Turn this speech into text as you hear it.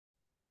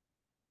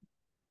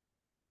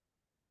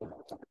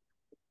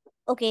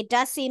Okay, it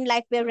does seem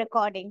like we're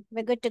recording.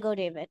 We're good to go,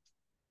 David.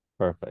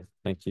 Perfect.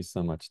 Thank you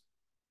so much.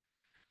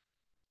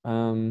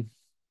 Um,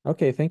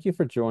 okay, thank you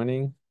for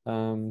joining.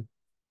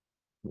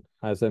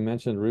 As I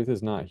mentioned, Ruth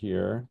is not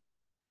here.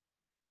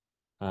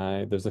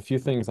 There's a few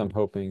things I'm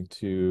hoping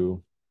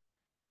to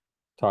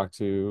talk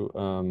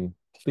to.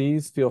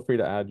 Please feel free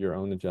to add your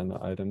own agenda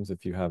items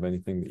if you have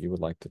anything that you would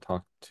like to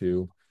talk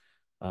to.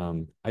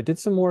 I did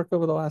some work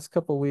over the last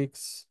couple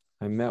weeks.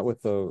 I met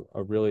with a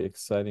really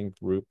exciting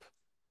group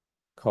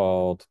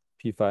called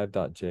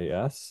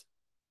P5.js.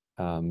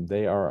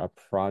 They are a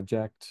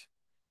project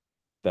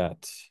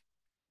that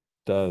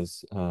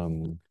does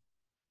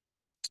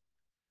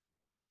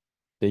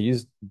they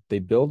use they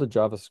build a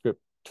JavaScript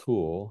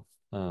tool,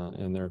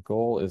 and their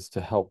goal is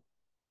to help,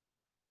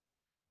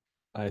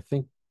 I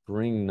think,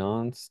 bring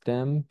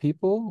non-STEM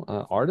people,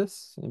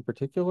 artists in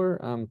particular,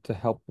 to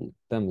help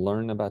them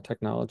learn about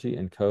technology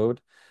and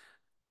code.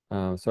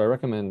 So I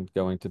recommend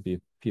going to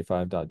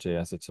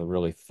p5.js. It's a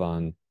really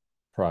fun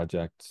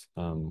project.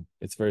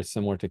 It's very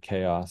similar to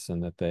CHAOSS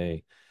in that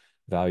they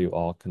value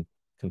all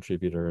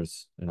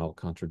contributors and all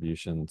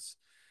contributions.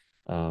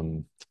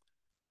 Um,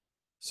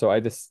 So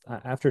I just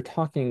after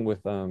talking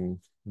with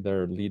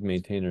their lead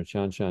maintainer,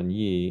 Tianshan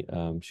Yi,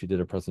 she did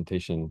a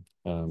presentation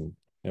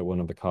at one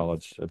of the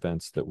college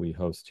events that we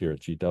host here at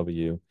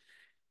GW.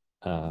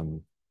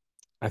 Um,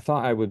 I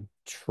thought I would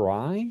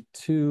try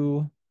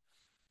to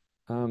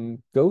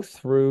go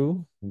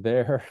through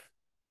their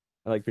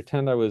like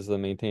pretend I was the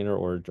maintainer,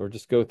 or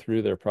just go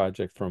through their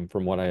project from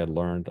what I had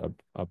learned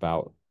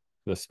about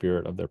the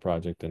spirit of their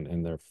project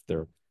and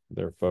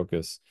their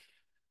focus.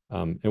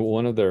 And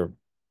one of their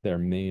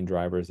main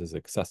drivers is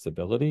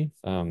accessibility.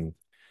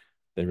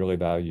 They really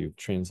value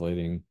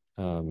translating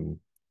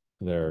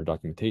their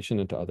documentation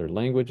into other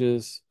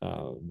languages.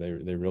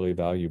 They really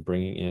value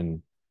bringing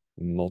in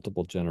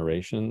multiple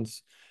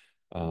generations,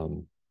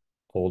 um,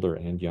 older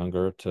and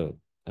younger, to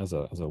as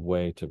a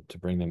way to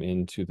bring them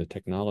into the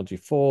technology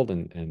fold,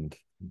 and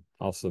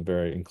also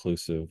very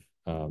inclusive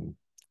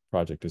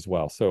project as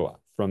well. So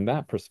from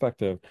that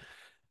perspective,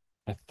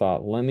 I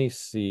thought, let me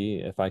see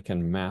if I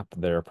can map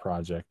their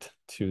project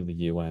to the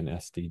UN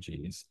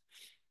SDGs.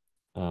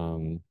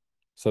 Um,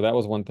 so that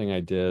was one thing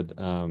I did.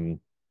 And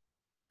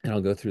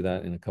I'll go through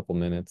that in a couple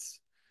minutes.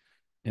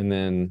 And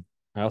then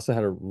I also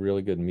had a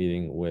really good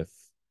meeting with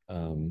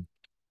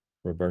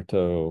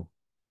Roberto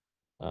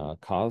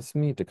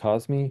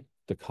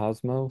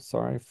Cosmo,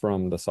 sorry,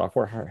 from the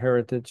Software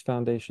Heritage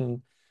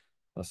Foundation.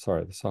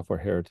 Sorry, the Software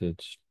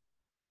Heritage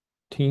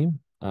team.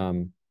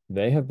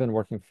 They have been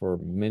working for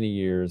many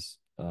years,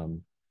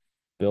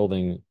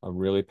 building a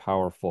really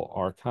powerful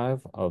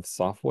archive of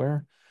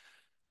software.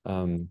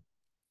 Um,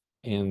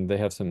 and they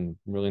have some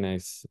really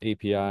nice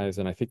APIs,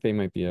 and I think they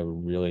might be a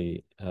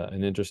really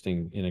an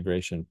interesting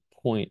integration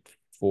point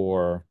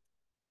for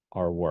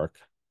our work,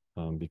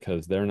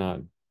 because they're not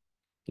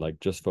like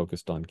just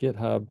focused on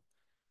GitHub.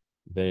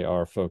 They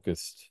are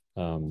focused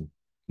on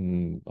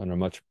a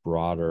much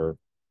broader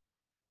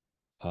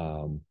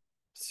um,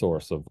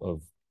 source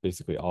of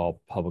basically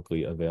all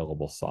publicly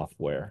available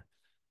software.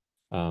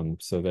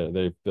 So that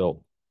they've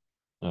built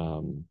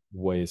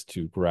ways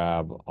to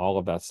grab all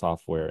of that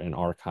software and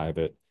archive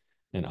it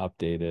and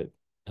update it.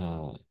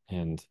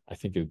 And I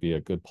think it would be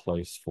a good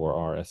place for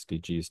our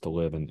SDGs to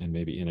live, and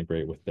maybe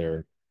integrate with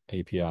their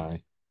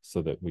API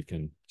so that we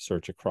can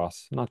search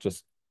across not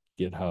just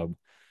GitHub,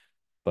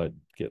 but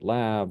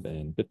GitLab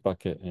and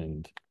Bitbucket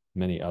and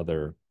many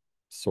other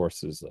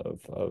sources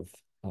of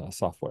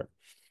software.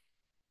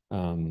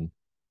 Um,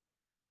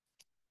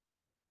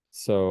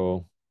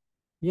 so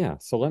yeah,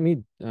 so let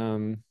me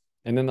and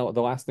then the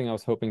last thing I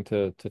was hoping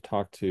to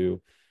talk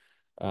to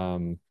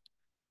um,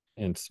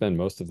 and spend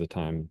most of the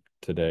time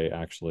today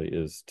actually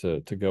is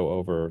to go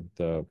over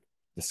the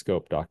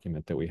scope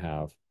document that we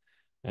have.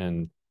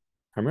 And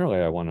primarily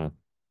I want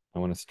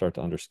to start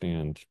to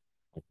understand,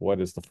 like,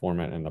 what is the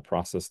format and the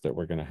process that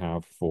we're going to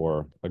have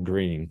for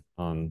agreeing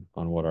on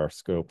what our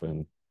scope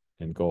and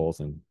goals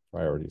and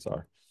priorities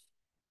are.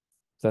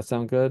 Does that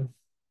sound good?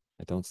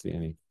 I don't see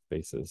any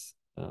faces.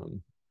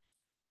 I'm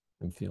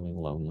feeling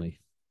lonely.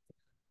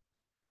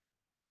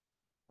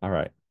 All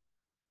right.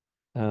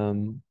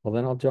 Well,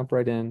 then I'll jump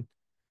right in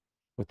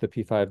with the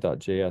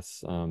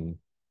p5.js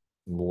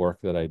work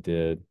that I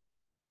did.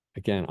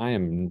 Again, I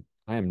am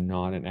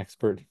not an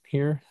expert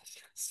here,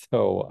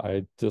 so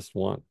I just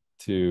want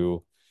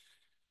to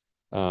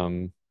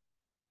I'm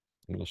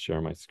going to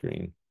share my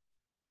screen.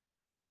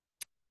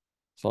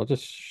 So I'll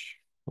just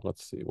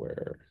let's see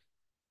where.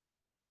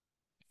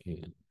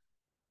 And,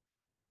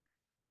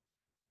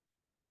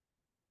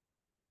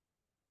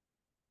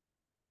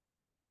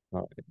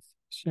 all right,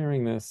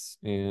 sharing this,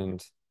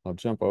 and I'll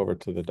jump over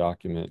to the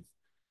document.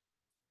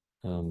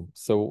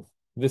 So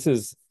this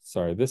is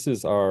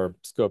our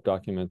scope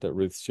document that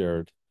Ruth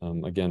shared.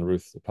 Again,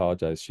 Ruth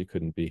apologized she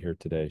couldn't be here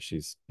today.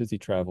 She's busy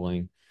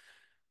traveling.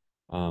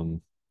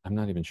 Um, I'm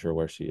not even sure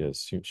where she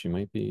is. She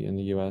might be in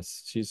the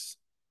US.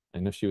 I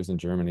know she was in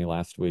Germany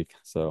last week,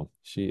 so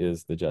she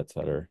is the jet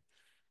setter.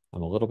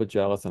 I'm a little bit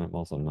jealous and I'm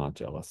also not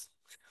jealous.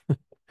 If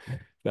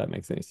that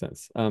makes any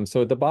sense.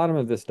 So at the bottom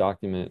of this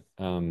document,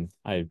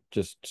 I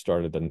just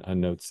started a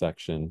notes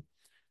section.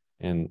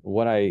 And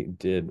what I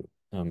did,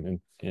 and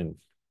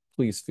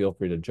please feel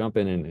free to jump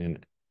in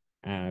and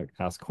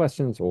ask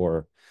questions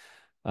or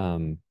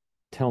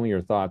tell me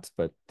your thoughts.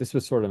 But this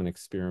was sort of an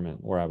experiment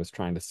where I was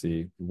trying to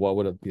see what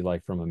would it be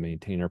like from a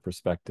maintainer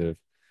perspective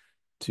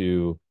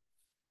to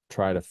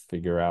try to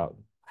figure out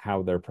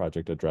how their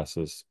project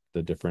addresses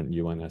the different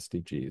UN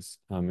SDGs.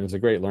 It was a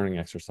great learning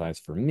exercise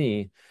for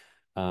me,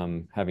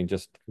 having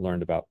just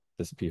learned about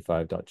this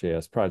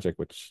p5.js project,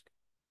 which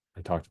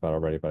I talked about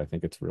already, but I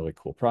think it's a really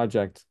cool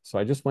project. So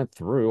I just went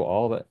through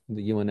all the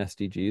UN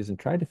SDGs and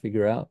tried to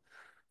figure out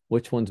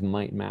which ones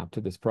might map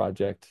to this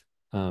project.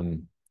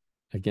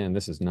 Again,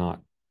 this is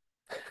not,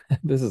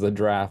 this is a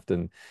draft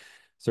and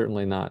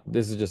certainly not,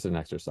 this is just an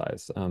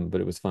exercise,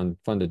 but it was fun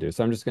to do.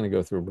 So I'm just going to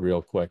go through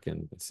real quick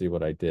and see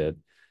what I did.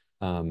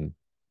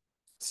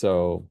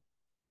 So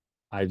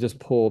I just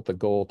pulled the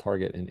goal,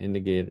 target, and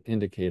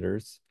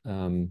indicators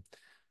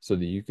so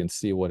that you can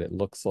see what it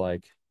looks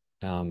like.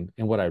 And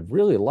what I'd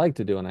really like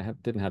to do,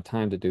 and didn't have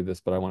time to do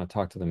this, but I want to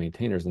talk to the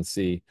maintainers and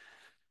see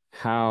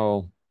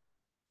how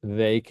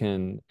they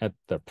can, at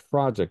the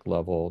project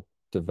level,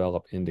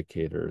 develop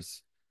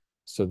indicators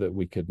so that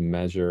we could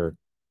measure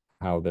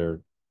how they're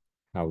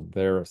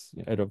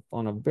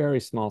on a very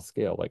small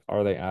scale. Like,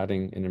 are they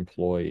adding an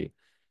employee?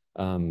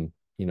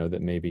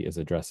 That maybe is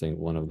addressing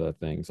one of the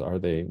things.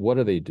 What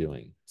are they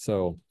doing?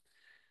 So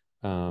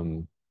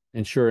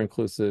ensure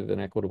inclusive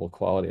and equitable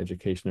quality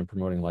education and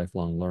promoting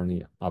lifelong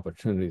learning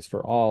opportunities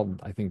for all.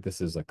 I think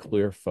this is a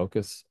clear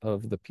focus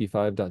of the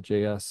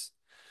p5.js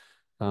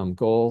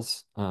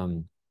goals.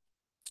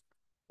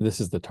 This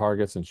is the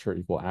targets: ensure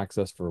equal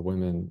access for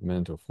women,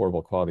 men to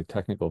affordable quality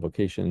technical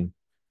vocation.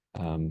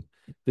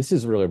 This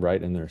is really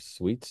right in their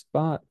sweet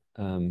spot.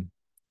 I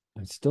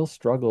still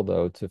struggle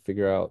though to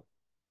figure out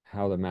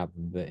how to map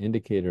the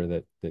indicator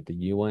that the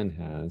UN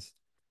has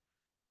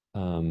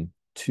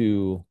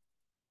to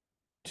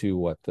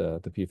what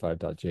the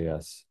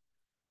p5.js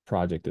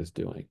project is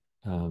doing.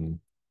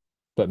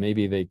 But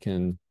maybe they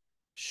can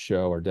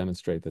show or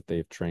demonstrate that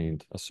they've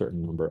trained a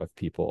certain number of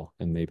people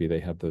and maybe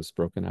they have those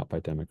broken out by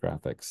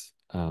demographics.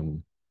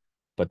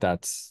 But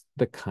that's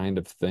the kind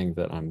of thing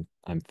that I'm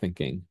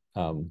thinking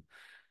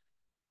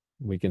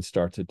we can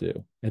start to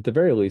do. At the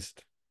very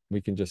least,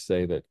 we can just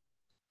say that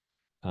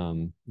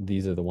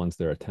these are the ones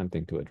they're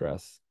attempting to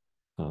address.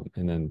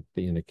 And then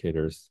the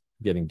indicators,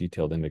 getting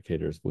detailed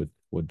indicators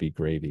would be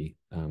gravy.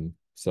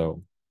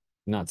 So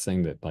not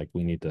saying that like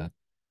we need to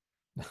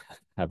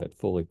have it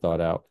fully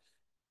thought out.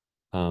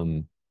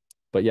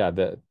 But yeah,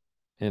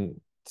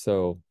 and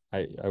so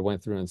I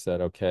went through and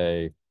said,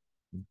 okay,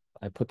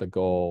 I put the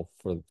goal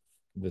for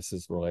this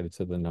is related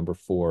to the number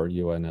 4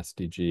 UN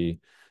SDG.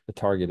 The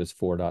target is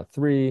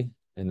 4.3,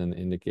 and then the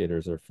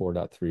indicators are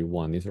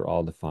 4.31. These are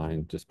all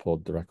defined, just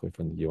pulled directly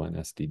from the UN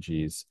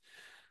SDGs.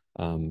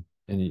 And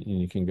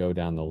you can go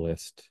down the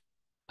list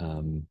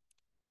and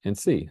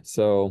see.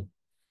 So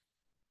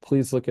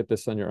please look at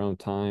this on your own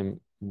time.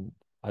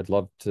 I'd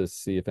love to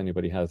see if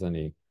anybody has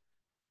any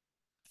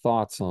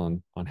thoughts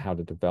on how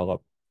to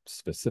develop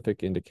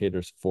specific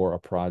indicators for a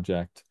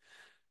project,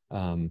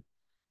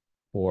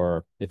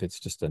 or if it's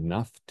just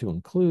enough to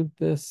include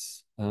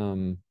this,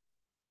 or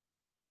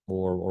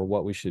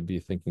what we should be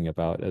thinking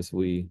about as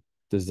we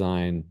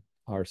design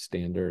our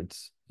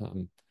standards.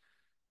 And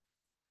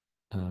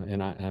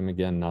I'm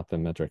again not the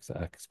metrics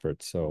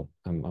expert, so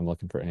I'm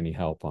looking for any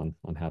help on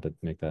how to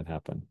make that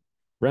happen.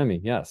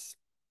 Remy, yes.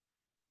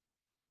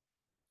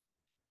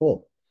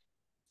 Cool.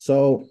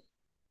 So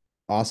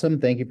awesome.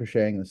 Thank you for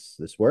sharing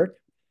this work.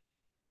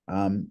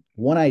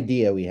 One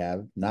idea we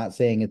have, not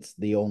saying it's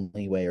the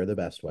only way or the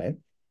best way,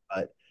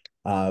 but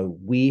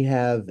we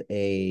have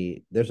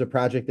there's a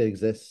project that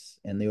exists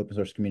in the open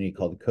source community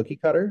called Cookie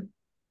Cutter.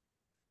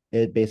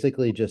 It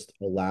basically just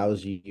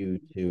allows you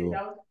to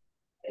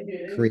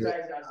create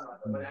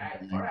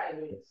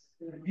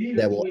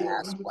that will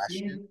ask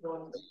questions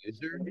of the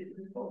user,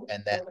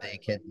 and then they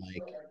can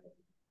like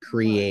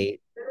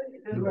create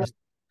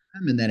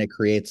and then it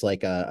creates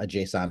like a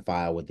JSON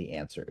file with the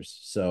answers.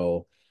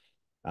 So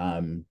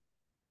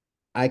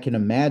I can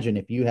imagine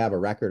if you have a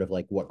record of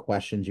like what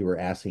questions you were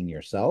asking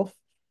yourself,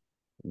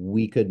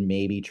 we could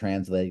maybe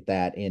translate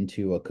that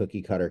into a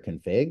cookie cutter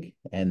config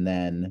and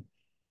then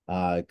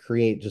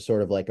create just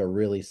sort of like a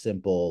really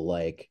simple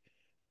like,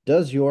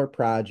 does your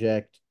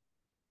project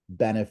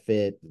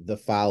benefit the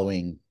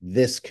following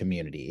this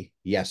community?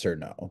 Yes or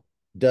no?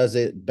 Does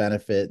it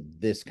benefit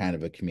this kind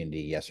of a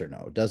community? Yes or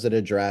no? Does it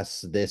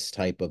address this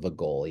type of a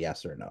goal?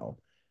 Yes or no?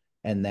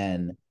 And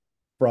then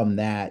from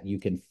that, you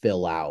can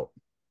fill out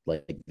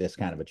like this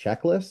kind of a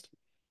checklist.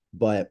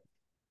 But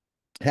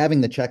having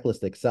the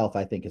checklist itself,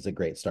 I think, is a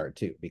great start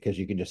too, because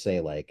you can just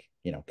say like,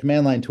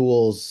 command line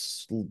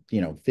tools,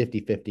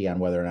 50-50 on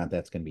whether or not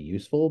that's going to be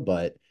useful.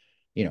 But,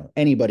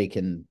 anybody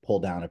can pull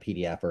down a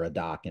PDF or a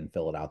doc and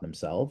fill it out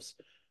themselves.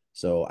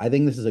 So I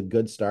think this is a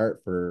good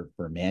start for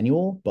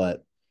manual,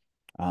 but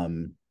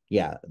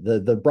yeah,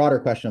 the broader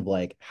question of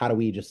like, how do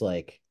we just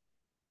like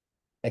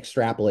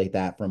extrapolate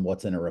that from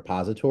what's in a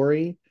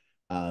repository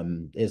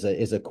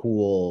is a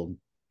cool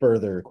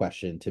further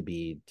question to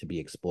be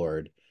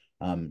explored.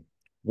 One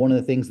of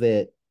the things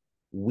that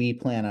we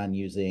plan on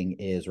using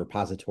is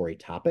repository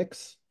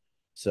topics.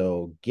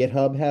 So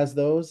GitHub has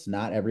those.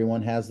 Not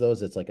everyone has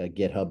those. It's like a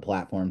GitHub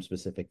platform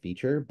specific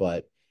feature,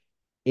 but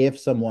if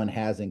someone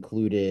has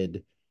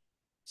included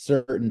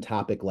certain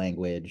topic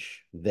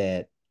language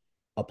that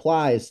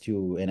applies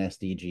to an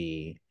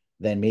SDG,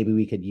 then maybe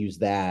we could use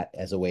that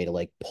as a way to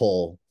like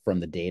pull from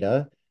the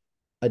data.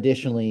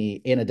 Additionally,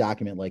 in a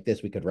document like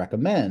this, we could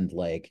recommend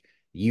like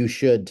you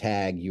should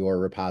tag your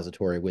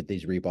repository with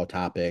these repo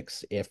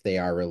topics if they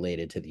are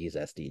related to these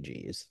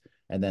SDGs.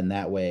 And then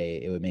that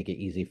way it would make it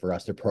easy for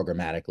us to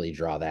programmatically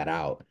draw that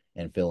out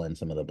and fill in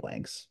some of the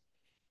blanks.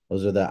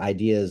 Those are the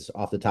ideas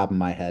off the top of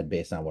my head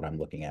based on what I'm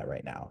looking at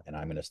right now. And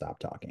I'm going to stop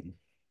talking.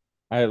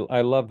 I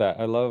love that.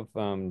 I love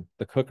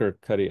the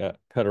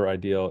cutter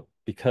ideal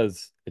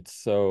because it's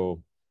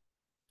so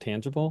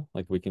tangible.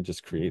 Like we can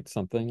just create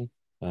something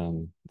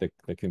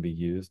that can be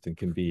used and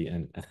can be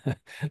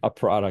a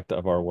product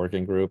of our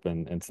working group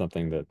and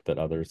something that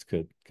others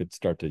could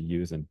start to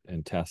use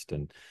and test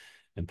and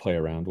play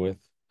around with.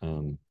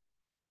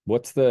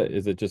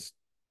 Is it just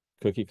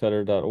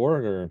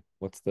cookiecutter.org or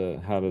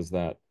how does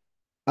that?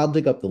 I'll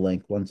dig up the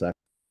link one sec.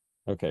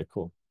 Okay,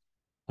 cool.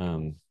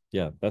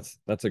 Yeah,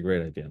 that's a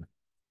great idea.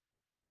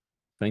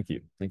 Thank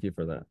you. Thank you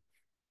for that.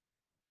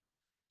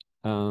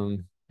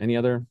 Any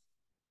other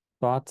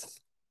thoughts?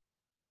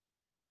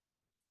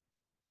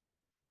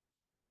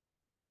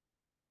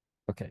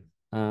 Okay.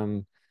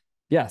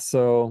 Yeah,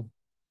 so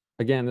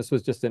again, this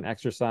was just an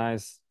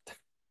exercise.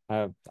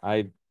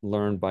 I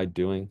learned by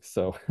doing,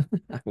 so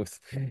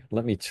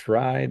let me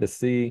try to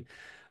see.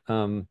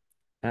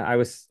 I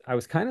was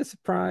kind of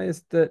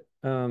surprised that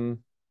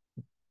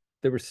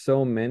there were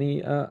so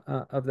many of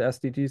the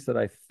SDGs that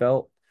I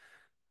felt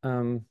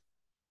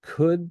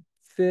could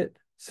fit.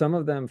 Some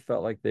of them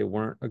felt like they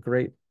weren't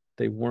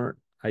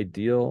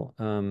ideal.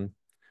 Trying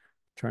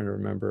to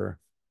remember.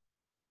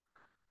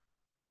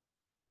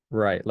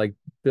 Right, like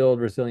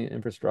build resilient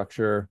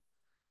infrastructure.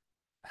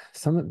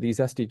 Some of these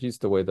SDGs,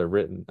 the way they're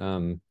written,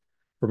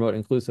 promote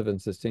inclusive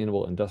and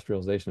sustainable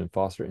industrialization and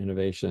foster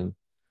innovation.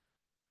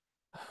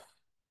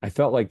 I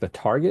felt like the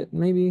target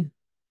maybe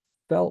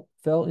fell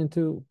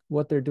into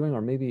what they're doing,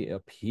 or maybe a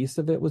piece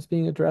of it was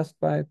being addressed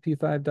by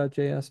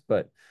P5.js,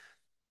 but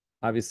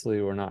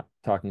obviously we're not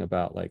talking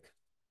about like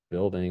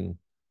building.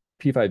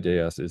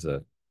 P5.js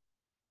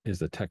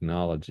is a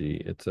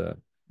technology. It's a,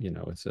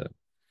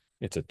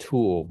 it's a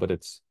tool, but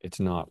it's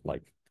not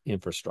like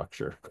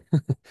infrastructure.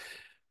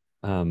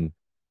 um,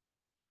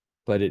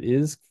 but it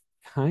is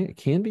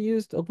can be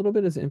used a little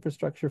bit as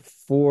infrastructure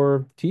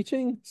for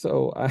teaching.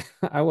 So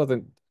I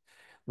wasn't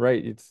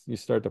right. You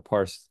start to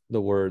parse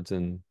the words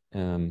and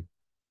I'm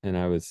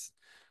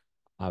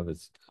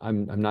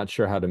not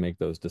sure how to make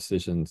those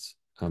decisions.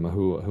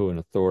 Who an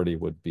authority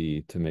would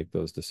be to make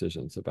those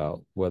decisions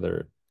about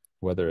whether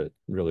it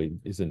really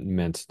isn't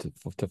meant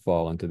to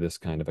fall into this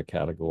kind of a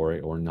category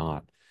or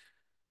not.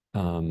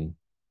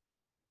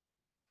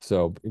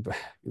 So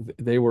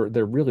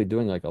they're really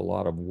doing like a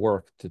lot of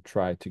work to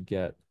try to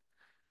get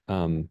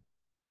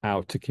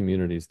out to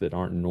communities that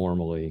aren't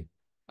normally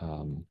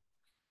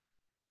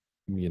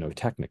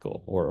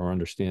technical or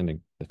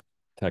understanding the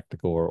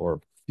technical or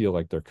feel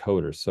like they're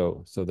coders.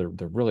 So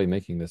they're really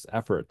making this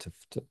effort to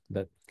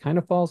that kind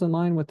of falls in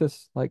line with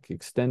this like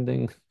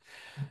extending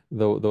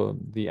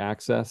the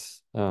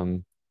access.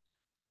 In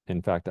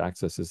fact,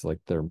 access is like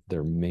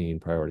their main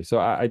priority. So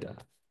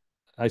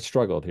I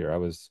struggled here. I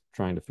was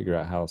trying to figure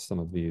out how some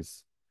of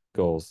these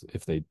goals,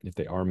 if they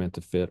are meant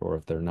to fit or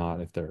if they're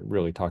not, if they're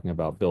really talking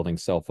about building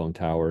cell phone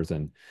towers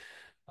and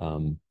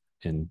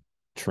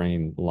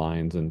train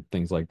lines and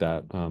things like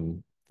that,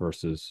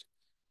 versus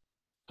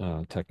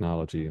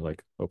technology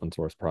like open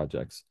source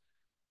projects.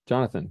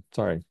 Jonathan,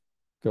 sorry,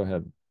 go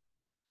ahead.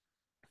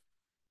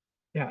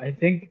 Yeah,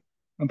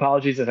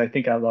 apologies if I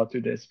think out loud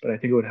through this, but I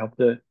think it would help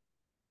to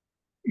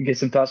get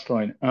some thoughts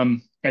flowing.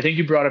 I think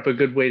you brought up a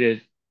good way to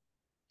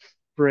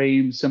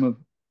frame some of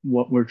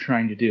what we're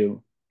trying to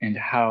do and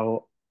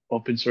how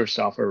open source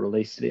software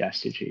relates to the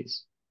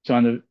SDGs. So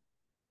on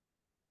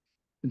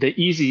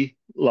the easy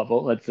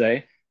level, let's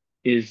say,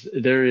 is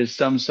there is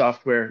some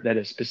software that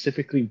is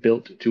specifically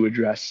built to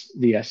address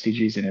the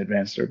SDGs and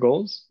advance their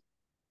goals.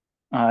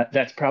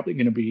 That's probably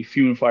going to be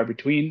few and far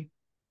between,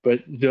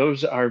 but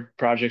those are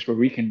projects where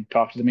we can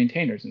talk to the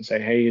maintainers and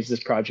say, hey, is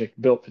this project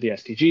built for the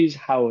SDGs?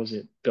 How is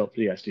it built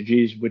for the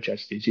SDGs? Which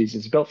SDGs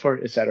is it built for,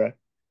 et cetera.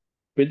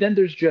 But then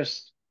there's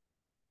just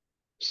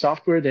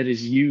software that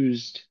is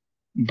used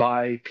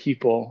by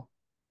people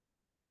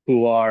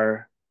who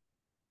are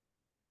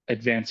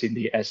advancing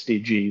the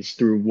SDGs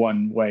through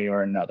one way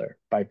or another.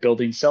 By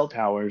building cell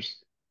towers,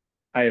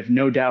 I have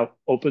no doubt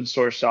open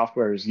source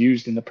software is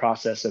used in the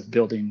process of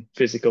building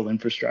physical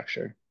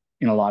infrastructure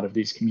in a lot of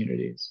these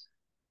communities.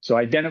 So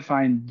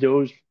identifying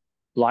those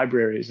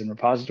libraries and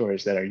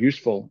repositories that are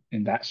useful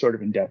in that sort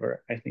of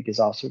endeavor, I think is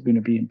also going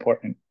to be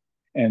important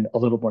and a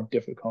little more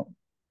difficult.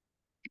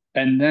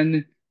 And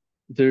then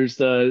there's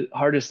the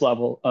hardest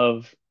level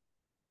of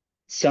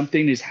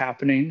something is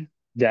happening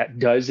that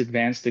does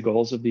advance the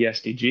goals of the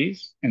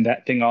SDGs, and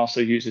that thing also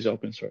uses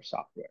open source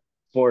software.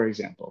 For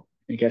example,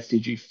 I think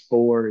SDG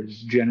 4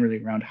 is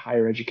generally around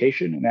higher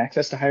education and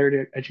access to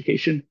higher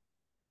education.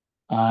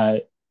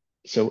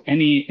 So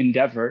any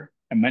endeavor,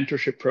 a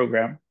mentorship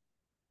program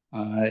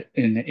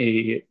in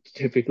a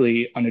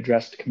typically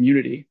unaddressed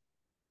community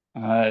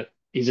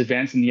is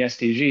advancing the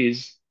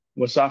SDGs.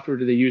 What software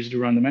do they use to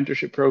run the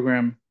mentorship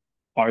program?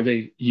 Are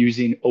they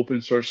using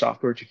open source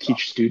software to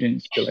teach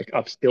students, to like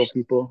upskill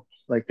people?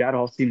 Like that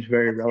all seems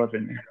very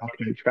relevant. And how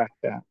can we track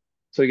that?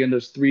 So again,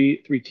 those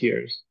three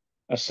tiers: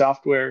 a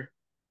software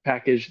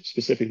package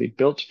specifically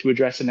built to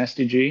address an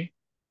SDG,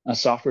 a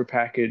software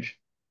package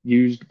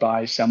used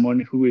by someone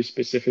who is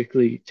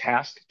specifically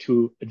tasked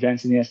to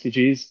advancing the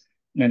SDGs,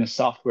 and then a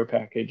software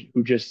package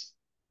who just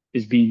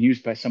is being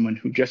used by someone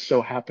who just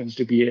so happens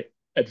to be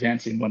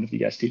advancing one of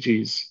the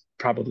SDGs,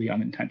 probably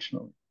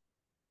unintentionally.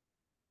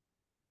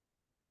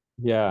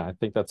 Yeah, I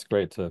think that's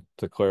great to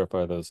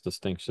clarify those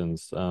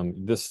distinctions.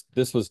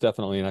 This was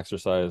definitely an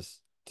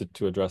exercise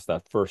to address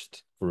that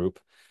first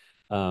group.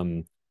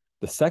 The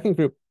second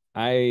group,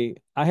 I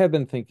have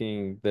been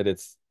thinking that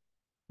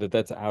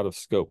that's out of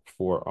scope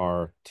for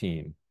our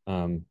team.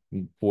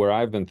 Where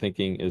I've been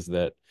thinking is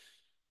that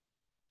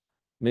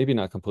maybe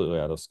not completely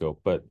out of scope,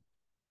 but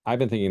I've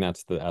been thinking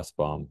that's the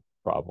SBOM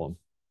problem,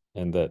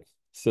 and that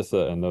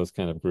CISA and those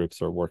kind of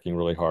groups are working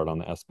really hard on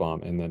the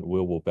SBOM, and then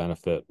will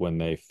benefit when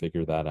they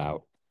figure that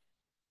out.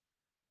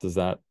 Does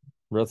that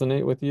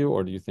resonate with you,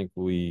 or do you think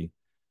we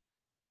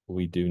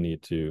do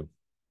need to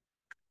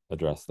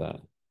address that?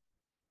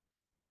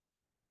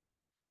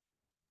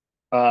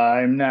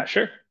 I'm not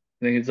sure.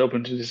 I think it's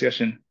open to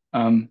discussion.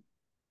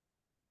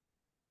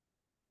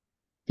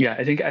 Yeah,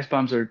 I think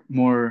SBOMs are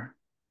more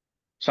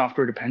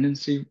software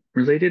dependency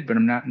related, but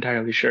I'm not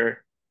entirely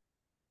sure.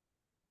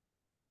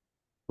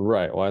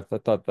 Right. Well, I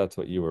thought that's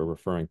what you were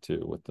referring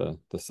to with the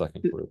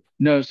second group.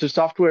 No, so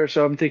software.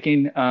 So I'm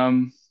thinking,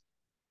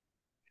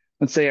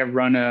 let's say I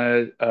run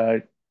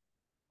a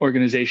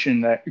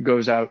organization that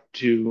goes out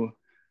to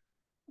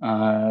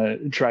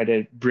try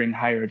to bring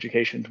higher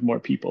education to more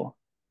people.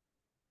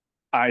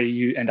 I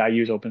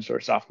use open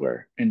source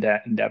software in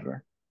that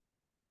endeavor.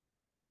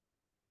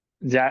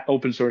 That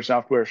open source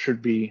software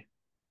should be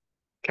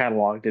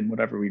cataloged in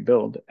whatever we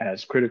build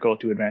as critical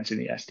to advancing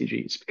the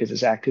SDGs because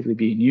it's actively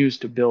being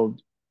used to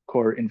build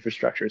core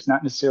infrastructure. It's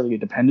not necessarily a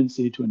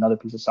dependency to another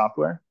piece of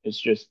software. It's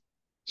just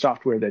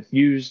software that's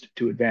used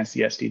to advance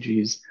the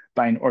SDGs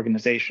by an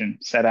organization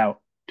set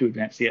out to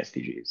advance the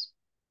SDGs.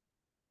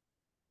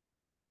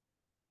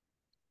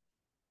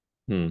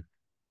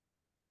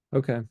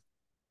 Okay.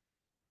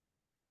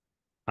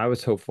 I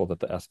was hopeful that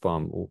the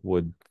SBOM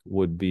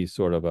would be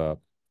sort of a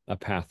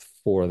path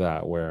for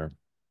that, where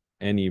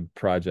any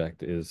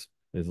project is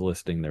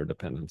listing their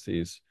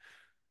dependencies.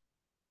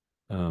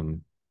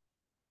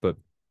 But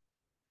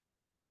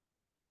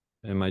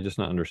am I just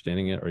not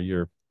understanding it, or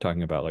you're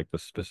talking about like the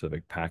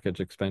specific package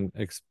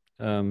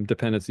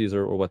dependencies,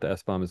 or what the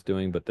SBOM is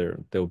doing, but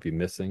they'll be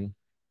missing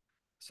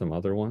some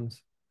other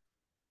ones?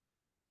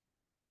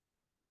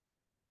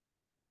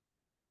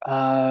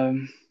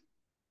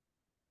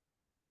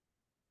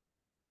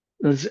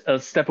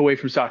 Let's step away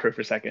from software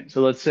for a second.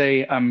 So let's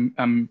say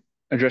I'm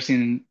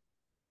addressing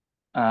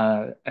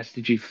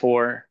SDG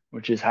 4,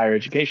 which is higher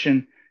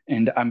education,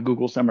 and I'm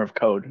Google Summer of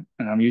Code,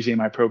 and I'm using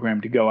my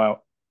program to go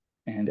out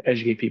and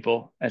educate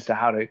people as to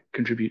how to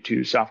contribute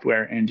to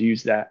software and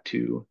use that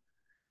to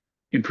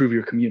improve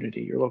your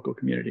community, your local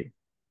community.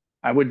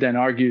 I would then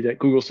argue that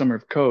Google Summer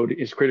of Code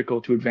is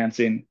critical to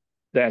advancing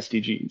the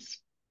SDGs.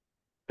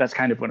 That's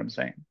kind of what I'm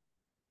saying.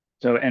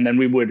 So, and then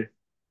we would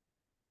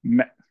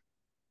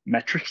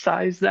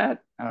metricize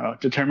that,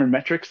 determine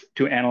metrics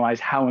to analyze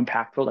how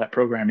impactful that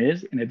program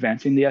is in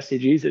advancing the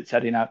SDGs it's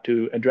setting out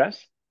to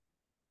address.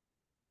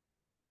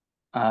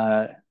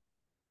 Yeah,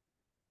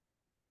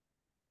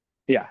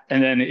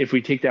 and then if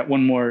we take that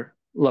one more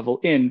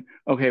level in,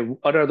 okay,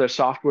 what are the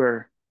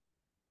software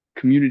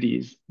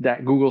communities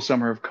that Google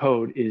Summer of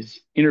Code is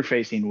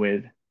interfacing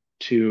with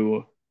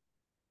to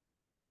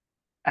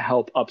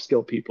help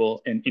upskill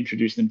people and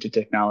introduce them to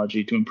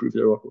technology to improve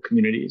their local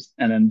communities?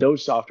 And then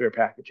those software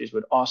packages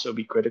would also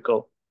be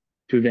critical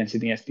to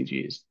advancing the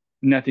SDGs.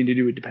 Nothing to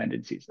do with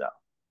dependencies, though.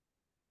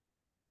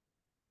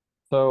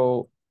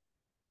 So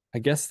I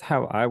guess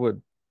I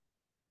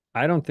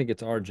don't think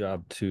it's our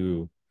job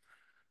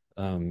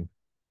um,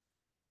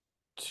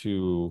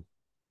 to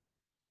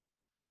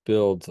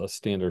build a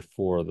standard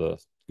for the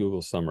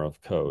Google Summer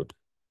of Code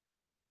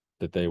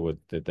that they would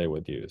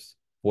use.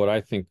 What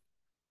I think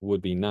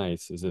would be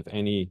nice is if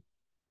any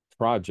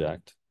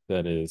project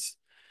that it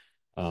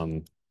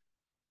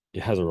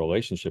has a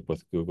relationship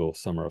with Google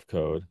Summer of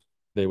Code,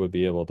 they would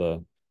be able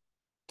to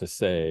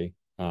say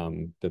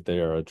that they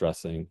are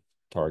addressing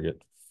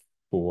target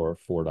for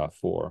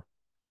 4.4.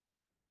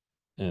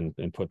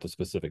 and put the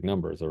specific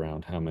numbers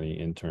around how many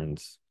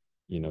interns,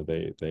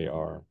 they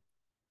are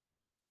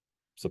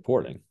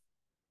supporting.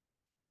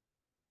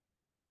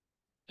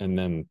 And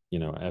then,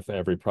 if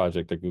every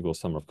project at Google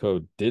Summer of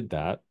Code did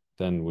that,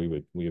 then we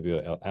would be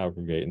able to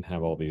aggregate and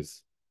have all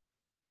these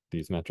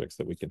metrics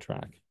that we can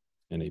track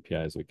and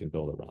APIs we can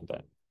build around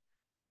that.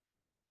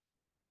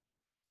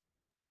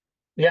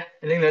 Yeah,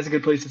 I think that's a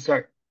good place to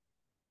start.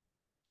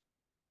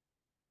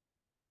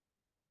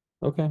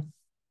 Okay.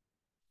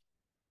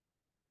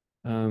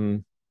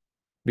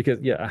 Because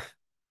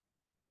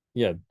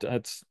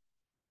that's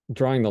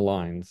drawing the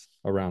lines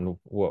around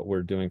what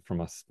we're doing from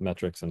a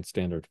metrics and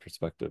standards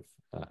perspective.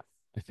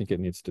 I think it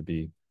needs to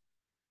be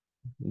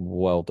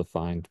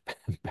well-defined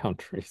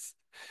boundaries.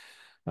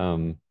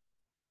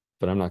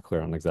 But I'm not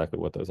clear on exactly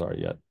what those are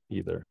yet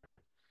either.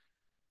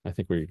 I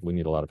think we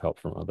need a lot of help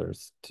from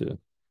others to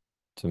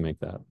make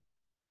that.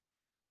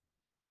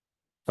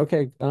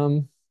 Okay,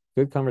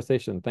 good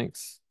conversation.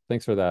 Thanks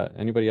for that.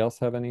 Anybody else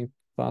have any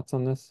thoughts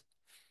on this?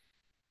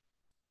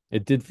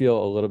 It did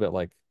feel a little bit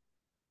like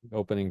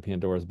opening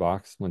Pandora's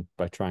box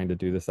by trying to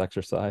do this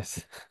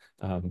exercise.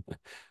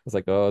 It's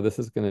like, oh, this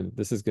is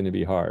gonna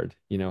be hard.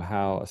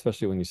 How,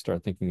 especially when you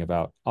start thinking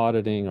about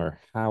auditing, or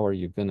how are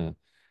you gonna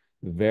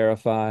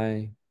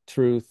verify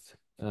truth?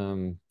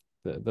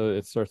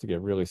 It starts to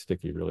get really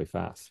sticky really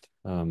fast.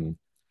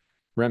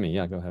 Remy,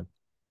 yeah, go ahead.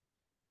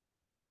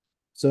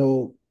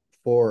 So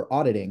for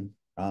auditing,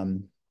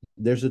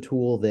 there's a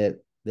tool that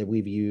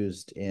we've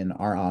used in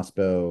our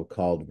OSPO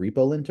called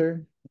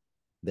RepoLinter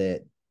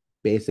that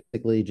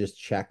basically just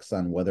checks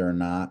on whether or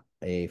not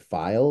a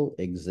file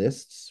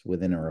exists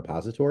within a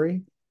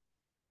repository.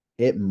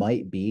 It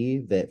might be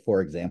that,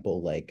 for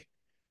example, like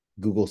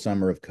Google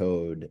Summer of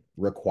Code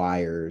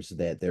requires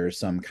that there's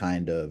some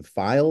kind of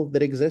file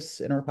that exists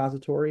in a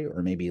repository,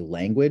 or maybe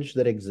language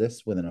that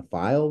exists within a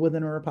file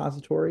within a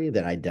repository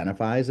that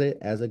identifies it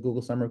as a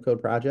Google Summer of Code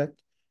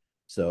project.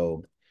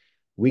 So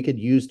we could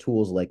use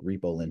tools like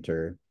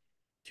RepoLinter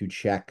to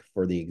check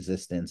for the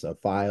existence of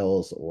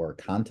files or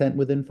content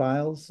within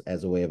files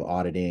as a way of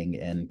auditing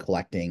and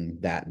collecting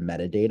that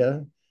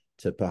metadata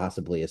to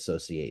possibly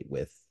associate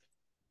with,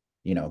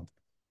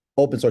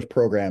 open source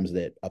programs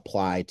that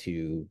apply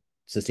to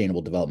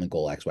sustainable development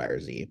goal X, Y, or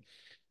Z.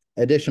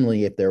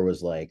 Additionally, if there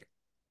was like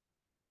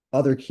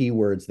other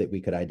keywords that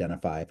we could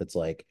identify, if it's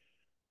like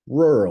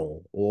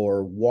rural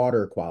or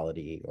water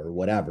quality or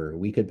whatever,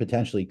 we could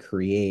potentially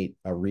create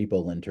a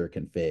RepoLinter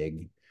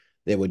config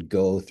that would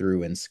go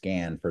through and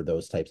scan for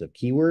those types of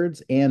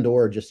keywords, and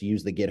or just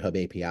use the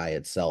GitHub API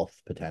itself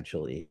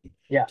potentially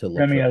to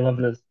look Remy, for. I love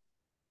this.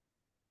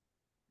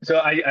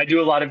 So I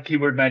do a lot of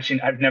keyword matching.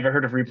 I've never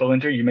heard of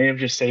RepoLinter. You may have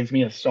just saved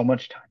me so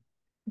much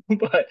time,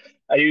 but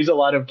I use a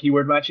lot of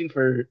keyword matching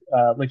for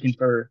looking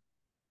for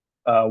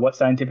what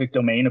scientific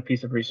domain a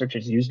piece of research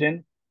is used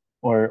in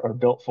or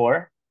built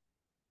for.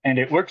 And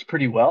it works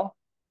pretty well,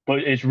 but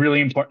it's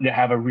really important to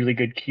have a really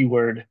good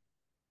keyword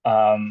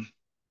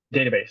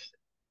database.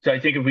 So I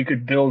think if we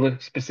could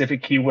build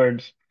specific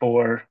keywords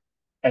for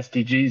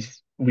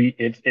SDGs,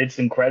 it's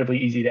incredibly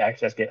easy to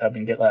access GitHub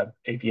and GitLab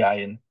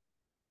API and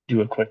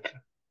do a quick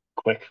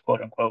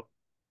quote unquote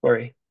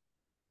query.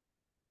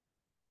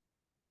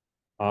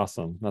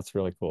 Awesome. That's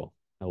really cool.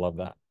 I love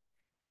that.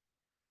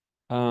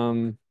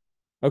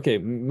 Okay,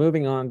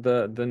 moving on.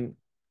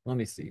 Let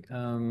me see.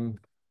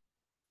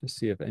 Just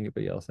see if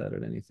anybody else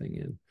added anything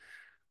in.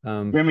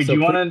 Remy, do So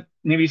you want please, to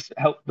maybe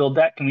help build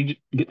that? Can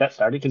we get that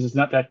started? Because it's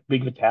not that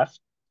big of a task.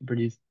 It's a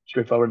pretty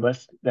straightforward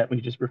list that we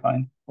just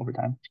refine over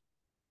time.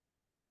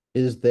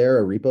 Is there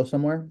a repo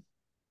somewhere?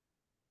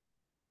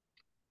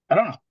 I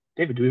don't know.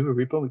 David, do we have a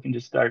repo? We can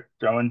just start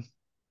throwing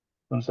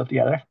stuff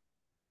together.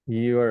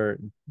 you are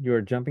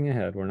jumping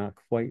ahead. We're not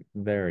quite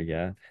there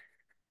yet.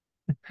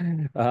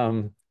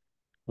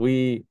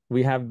 We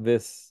have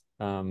this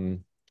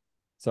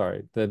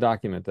sorry, the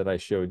document that I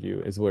showed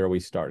you is where we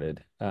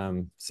started.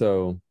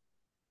 So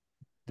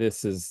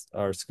this is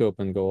our scope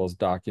and goals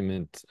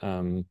document.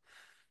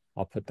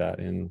 I'll put that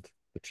in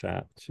the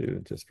chat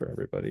too, just for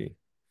everybody.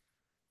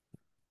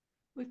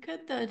 We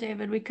could, though,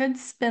 David, we could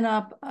spin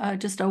up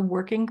just a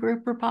working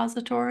group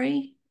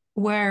repository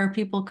where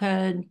people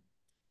could,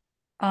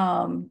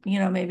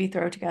 maybe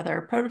throw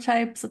together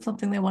prototypes of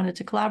something they wanted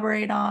to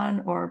collaborate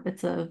on, or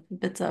bits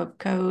of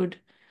code.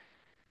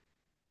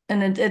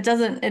 And it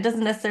doesn't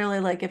necessarily,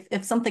 like,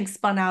 if something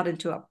spun out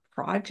into a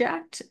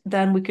project,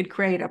 then we could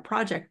create a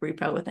project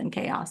repo within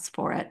CHAOSS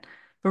for it.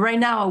 But right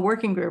now, a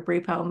working group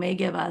repo may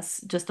give us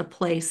just a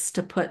place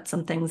to put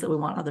some things that we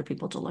want other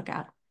people to look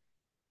at.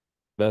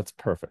 That's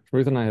perfect.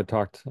 Ruth and I had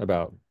talked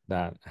about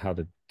that, how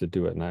to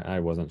do it, and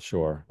I wasn't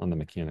sure on the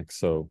mechanics.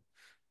 So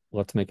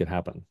let's make it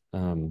happen.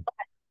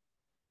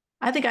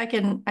 I think I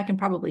can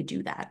probably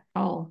do that.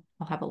 I'll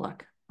have a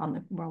look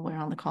while we're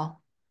on the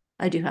call.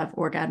 I do have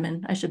org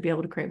admin. I should be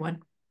able to create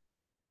one.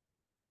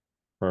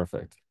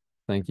 Perfect.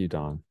 Thank you,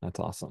 Don. That's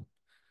awesome.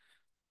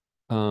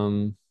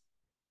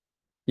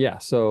 Yeah,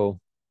 so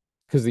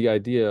because the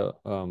idea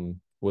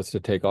was to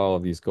take all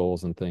of these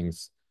goals and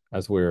things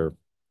as we're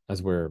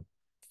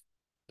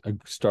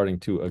starting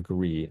to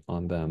agree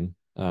on them,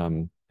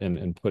 and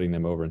putting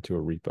them over into a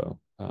repo,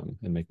 and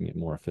making it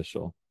more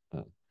official.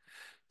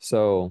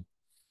 So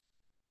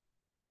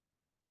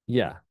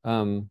yeah,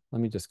 let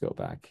me just go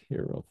back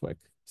here real quick.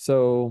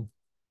 So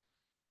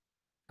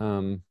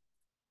the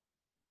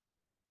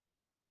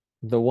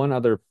one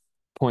other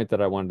point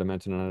that I wanted to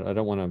mention, and I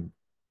don't want to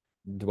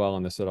dwell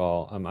on this at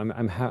all.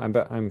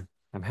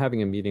 I'm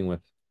having a meeting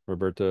with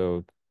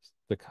Roberto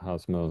the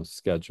Cosmos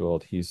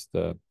scheduled. He's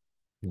the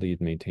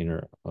lead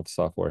maintainer of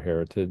Software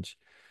Heritage.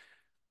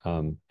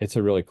 It's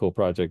a really cool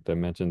project I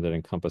mentioned that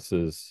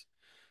encompasses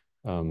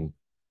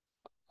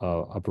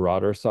a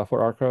broader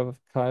software archive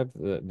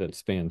that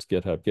spans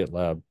GitHub,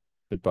 GitLab,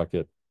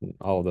 Bitbucket,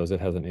 all of those. It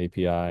has an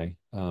API.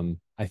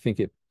 I think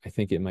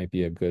it might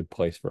be a good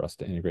place for us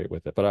to integrate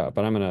with it. But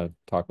I'm going to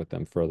talk with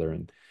them further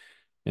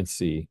and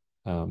see.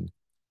 And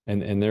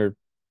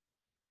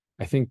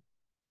I think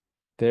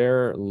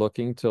they're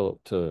looking to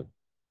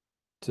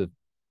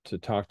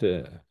talk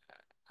to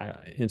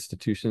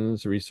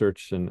institutions,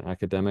 research and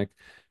academic,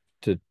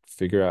 to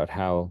figure out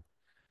how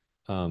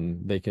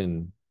they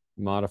can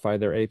modify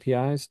their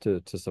APIs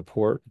to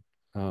support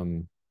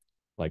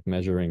like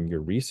measuring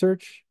your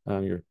research,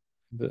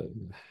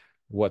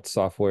 what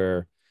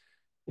software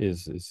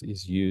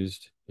is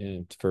used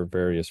for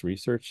various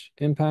research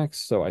impacts.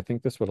 So I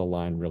think this would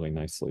align really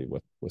nicely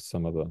with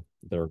some of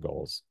their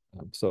goals.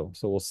 So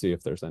we'll see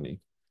if there's any,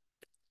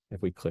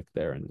 if we click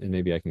there, and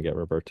maybe I can get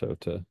Roberto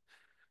to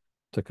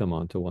come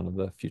on to one of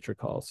the future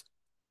calls.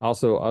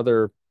 Also,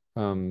 other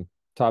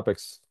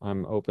topics,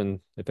 I'm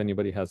open. If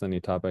anybody has any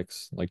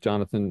topics, like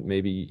Jonathan,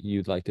 maybe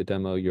you'd like to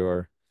demo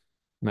your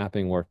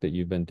mapping work that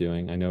you've been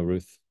doing. I know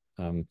Ruth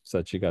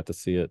said she got to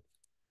see it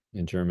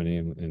in Germany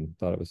and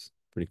thought it was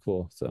pretty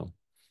cool. So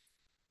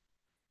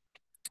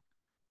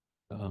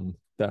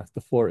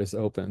the floor is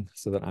open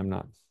so that I'm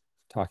not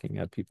talking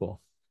at people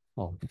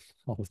all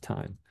the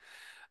time.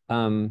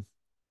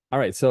 All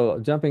right, so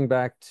jumping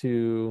back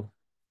to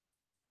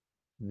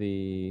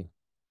the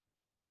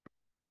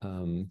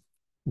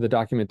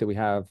document that we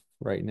have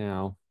right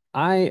now.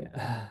 I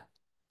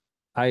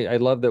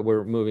love that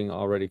we're moving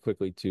already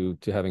quickly to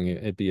having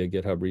it be a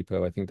GitHub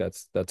repo. I think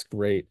that's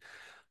great.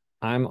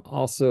 I'm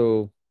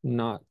also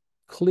not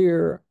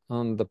clear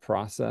on the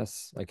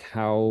process, like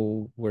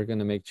how we're going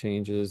to make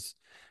changes,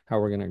 how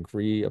we're going to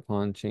agree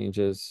upon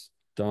changes.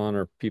 Dawn,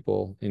 or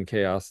people in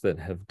CHAOSS that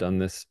have done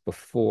this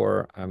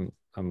before,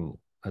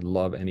 I'd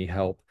love any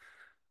help.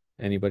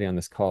 Anybody on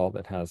this call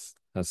that has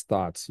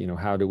thoughts,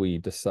 how do we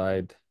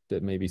decide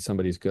that maybe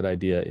somebody's good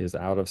idea is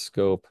out of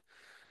scope,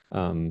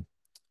 for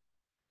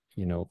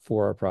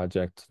our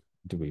project?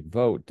 Do we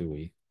vote? Do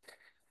we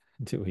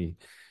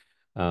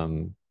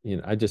I'm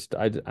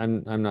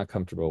not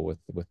comfortable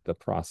with the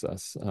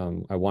process.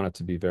 I want it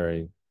to be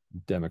very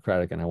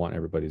democratic, and I want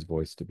everybody's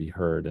voice to be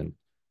heard, and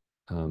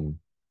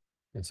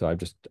so I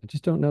just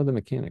don't know the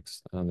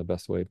mechanics on the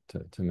best way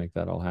to make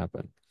that all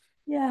happen.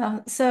 Yeah,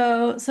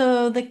 so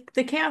the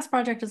CHAOSS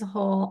project as a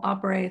whole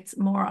operates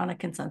more on a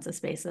consensus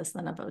basis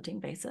than a voting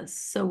basis.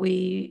 So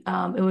we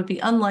it would be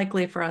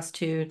unlikely for us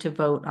to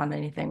vote on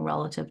anything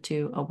relative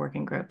to a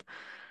working group.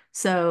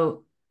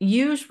 So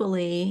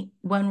usually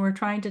when we're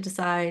trying to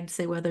decide,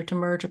 say, whether to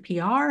merge a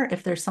PR,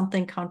 if there's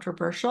something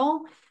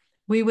controversial,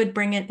 we would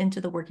bring it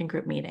into the working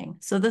group meeting.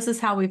 So this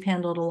is how we've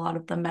handled a lot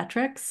of the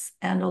metrics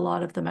and a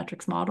lot of the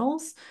metrics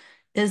models,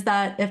 is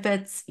that if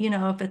it's,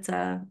 if it's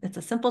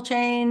a simple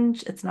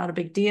change, it's not a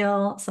big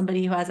deal,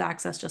 somebody who has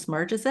access just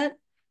merges it.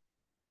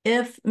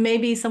 If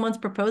maybe someone's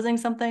proposing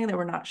something that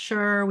we're not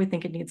sure, we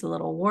think it needs a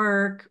little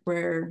work,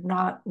 we're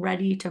not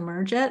ready to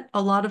merge it,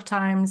 a lot of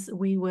times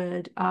we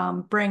would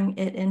bring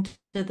it into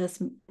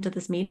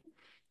this meeting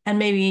and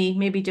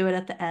maybe do it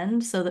at the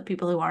end, so that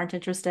people who aren't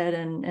interested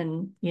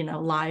in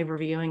live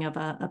reviewing of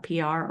a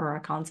PR or a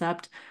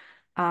concept,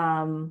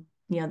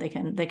 they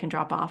can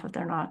drop off if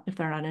they're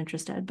not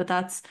interested. But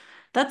that's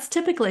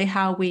typically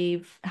how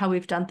we've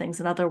done things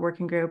in other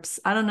working groups.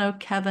 I don't know,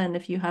 Kevin,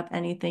 if you have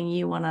anything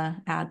you want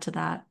to add to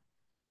that.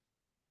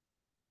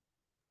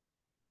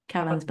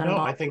 Kevin's been no,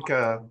 involved.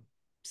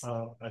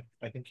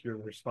 I think your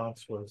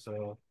response was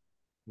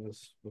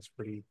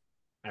pretty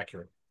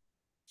accurate.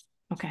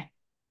 Okay.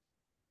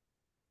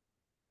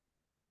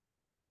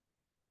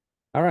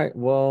 All right,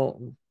 well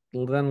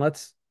then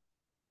let's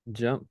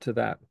jump to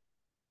that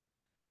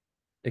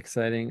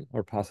exciting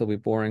or possibly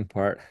boring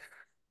part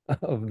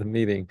of the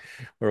meeting,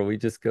 where we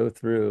just go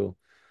through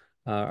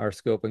our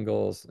scope and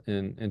goals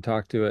and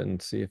talk to it and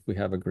see if we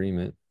have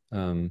agreement.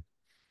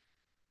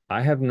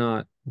 I have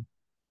not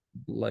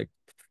like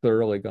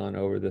thoroughly gone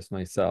over this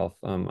myself.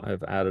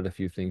 I've added a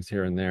few things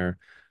here and there.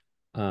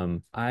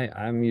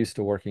 I'm used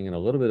to working in a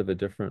little bit of a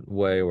different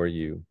way,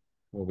 where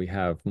we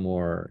have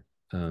more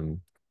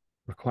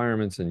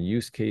requirements and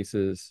use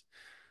cases.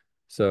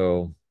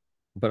 So,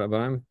 but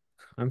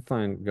I'm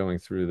fine going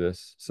through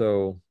this.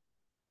 So,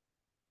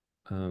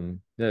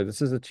 yeah,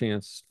 this is a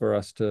chance for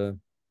us to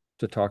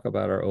talk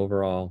about our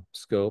overall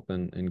scope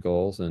and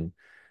goals, and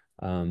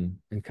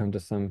come to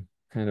some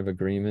kind of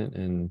agreement,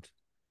 and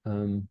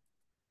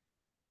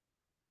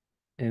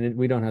And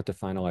we don't have to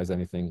finalize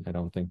anything, I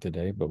don't think,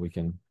 today, but we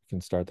can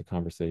start the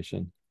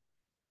conversation.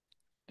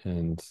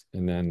 And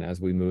then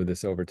as we move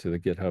this over to the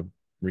GitHub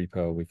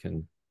repo, we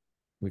can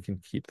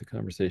keep the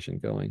conversation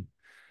going.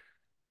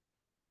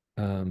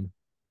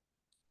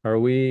 Are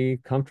we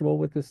comfortable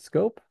with this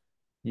scope?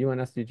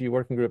 UN-SDG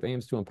Working Group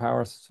aims to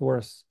empower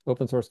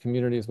open source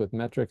communities with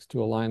metrics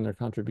to align their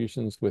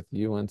contributions with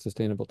UN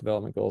Sustainable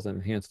Development Goals and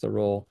enhance the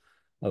role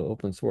of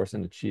open source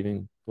in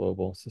achieving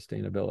global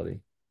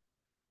sustainability.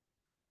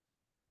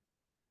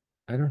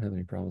 I don't have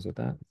any problems with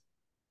that.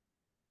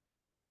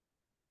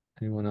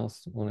 Anyone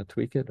else want to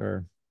tweak it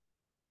or?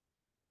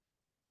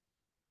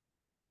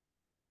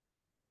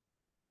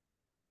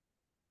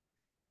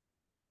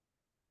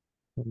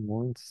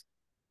 Once.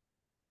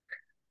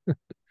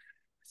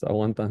 Saw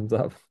one thumbs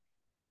up.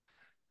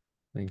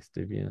 Thanks,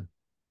 Divya.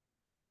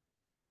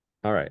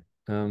 All right,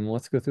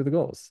 let's go through the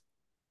goals.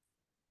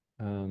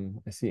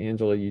 I see,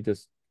 Angela, you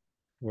just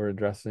were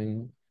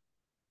addressing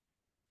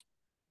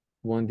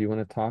one. Do you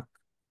want to talk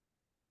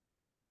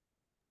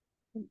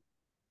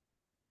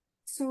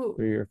So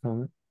through your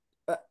comment?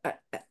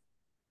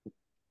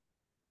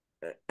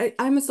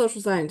 I'm a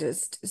social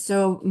scientist.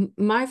 So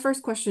my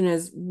first question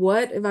is,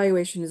 what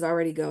evaluation is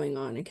already going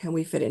on and can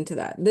we fit into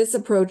that? This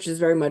approach is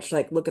very much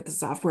like look at the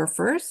software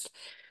first.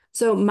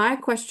 So my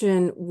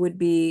question would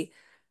be,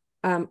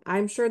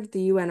 I'm sure that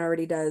the UN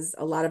already does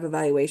a lot of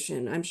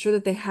evaluation. I'm sure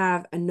that they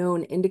have a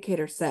known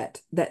indicator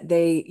set that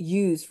they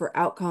use for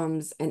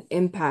outcomes and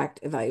impact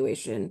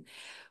evaluation.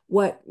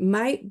 What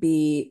might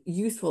be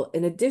useful,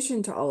 in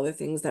addition to all of the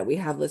things that we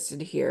have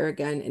listed here,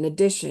 again, in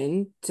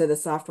addition to the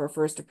software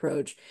first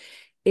approach,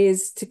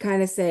 is to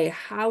kind of say,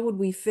 how would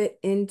we fit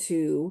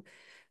into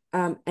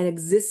an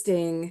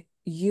existing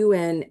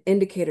UN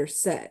indicator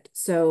set?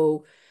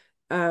 So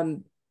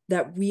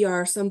that we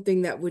are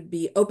something that would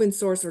be open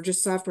source, or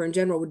just software in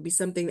general would be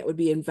something that would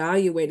be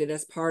evaluated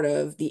as part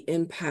of the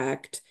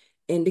impact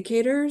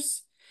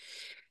indicators.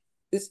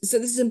 So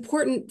this is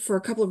important for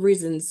a couple of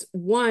reasons.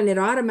 One, it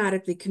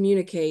automatically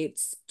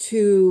communicates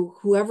to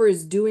whoever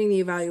is doing the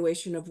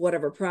evaluation of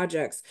whatever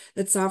projects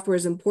that software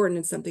is important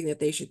and something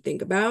that they should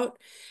think about.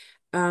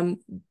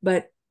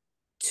 But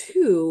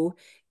two,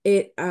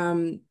 it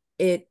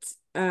gets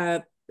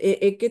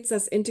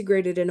us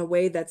integrated in a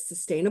way that's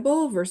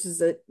sustainable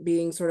versus it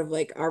being sort of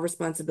like our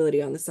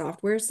responsibility on the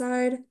software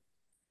side.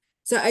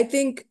 So I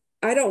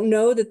don't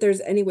know that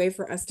there's any way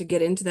for us to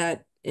get into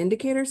that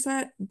indicator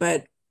set,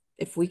 but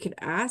if we could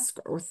ask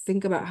or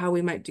think about how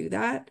we might do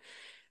that,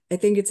 I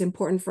think it's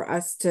important for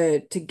us to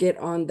get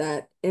on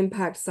that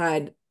impact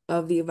side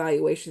of the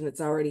evaluation that's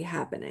already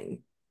happening.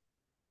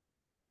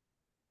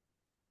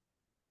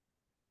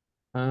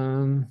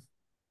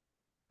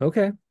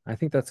 Okay, I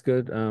think that's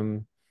good.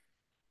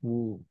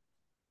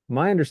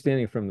 My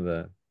understanding from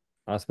the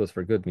Auspos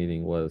for Good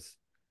meeting was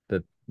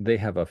that they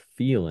have a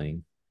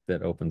feeling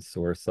that open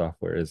source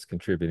software is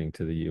contributing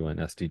to the UN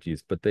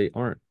SDGs, but they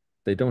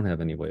don't have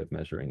any way of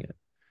measuring it.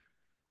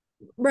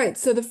 Right.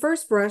 So the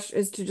first brush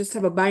is to just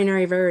have a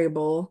binary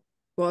variable.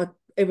 Well,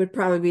 it would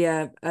probably be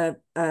a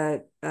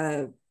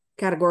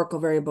categorical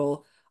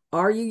variable.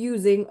 Are you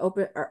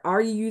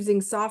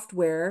using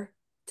software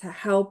to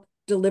help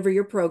deliver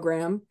your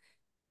program?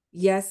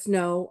 Yes,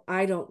 no,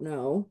 I don't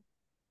know.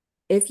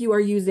 If you are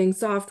using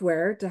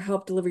software to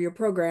help deliver your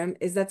program,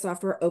 is that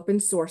software open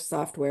source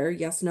software?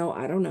 Yes, no,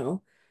 I don't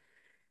know.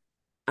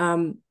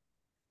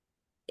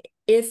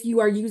 If you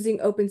are using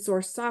open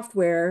source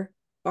software,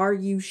 are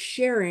you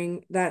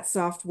sharing that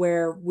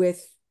software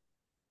with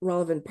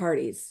relevant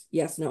parties?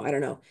 Yes, no, I don't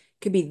know.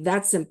 Could be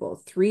that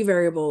simple. 3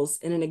 variables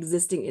in an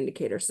existing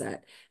indicator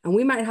set, and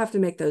we might have to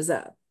make those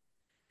up.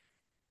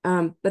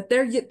 But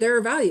they're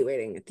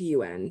evaluating at the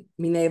UN.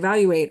 I mean, they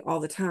evaluate all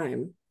the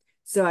time.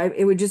 So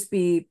it would just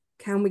be,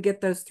 can we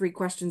get those 3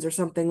 questions or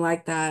something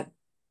like that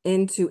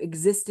into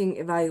existing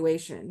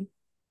evaluation?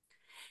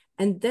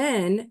 And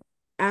then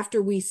after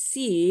we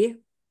see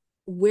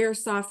where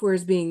software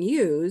is being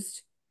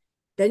used,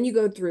 then you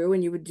go through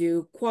and you would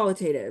do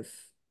qualitative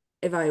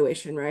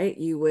evaluation, right?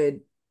 You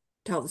would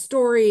tell the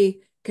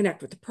story,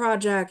 connect with the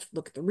project,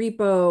 look at the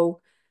repo,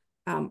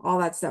 all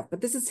that stuff.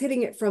 But this is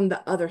hitting it from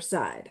the other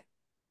side,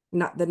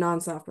 not the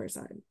non-software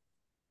side.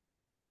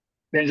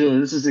 Angela,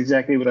 this is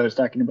exactly what I was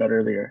talking about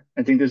earlier.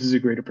 I think this is a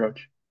great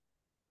approach.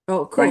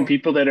 Oh, cool. Find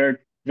people that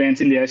are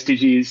advancing the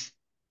SDGs,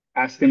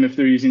 ask them if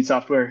they're using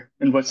software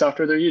and what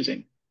software they're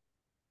using.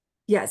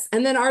 Yes.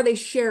 And then are they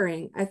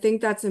sharing? I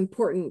think that's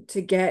important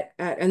to get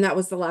at, and that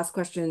was the last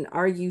question.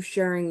 Are you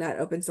sharing that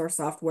open source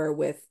software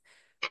with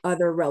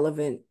other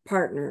relevant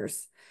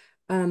partners?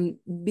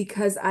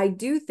 Because I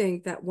do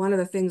think that one of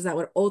the things that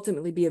would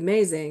ultimately be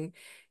amazing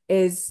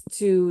is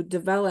to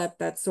develop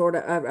that sort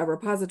of a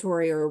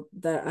repository, or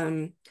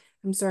I'm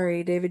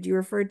sorry, David, you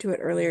referred to it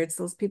earlier. It's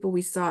those people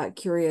we saw at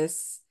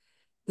Curious,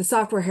 the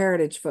software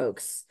heritage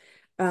folks.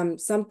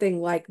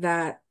 Something like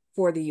that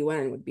for the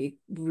UN would be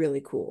really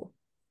cool.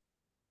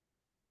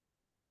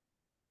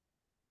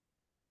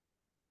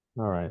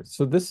 All right.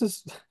 So this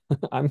is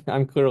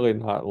I'm clearly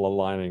not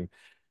aligning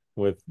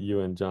with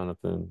you and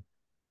Jonathan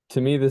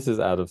to me, this is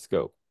out of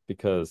scope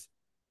because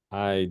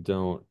I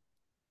don't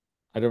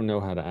know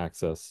how to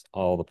access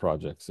all the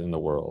projects in the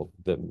world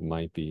that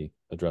might be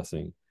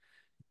addressing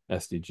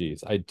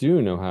SDGs. I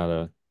do know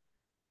how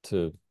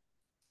to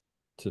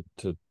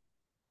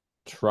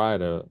try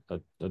to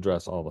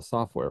address all the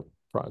software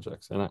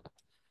projects, and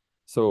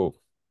so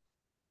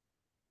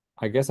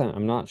I guess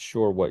I'm not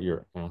sure what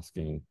you're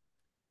asking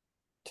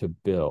to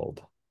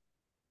build.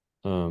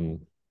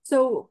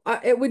 So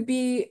it would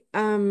be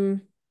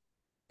the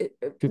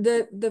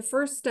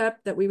first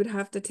step that we would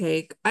have to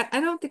take. I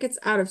don't think it's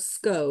out of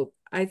scope.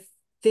 I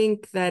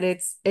think that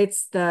it's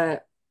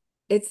the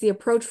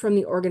approach from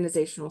the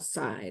organizational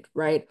side,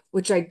 right?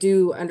 Which I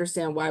do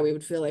understand why we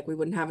would feel like we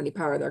wouldn't have any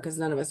power there because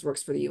none of us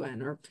works for the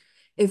UN, or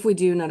if we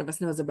do, none of us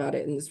knows about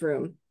it in this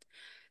room.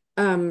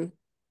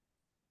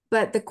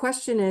 But the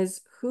question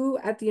is, who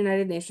at the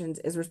United Nations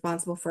is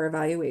responsible for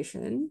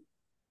evaluation?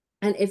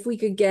 And if we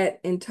could get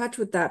in touch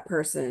with that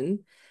person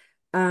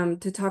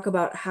to talk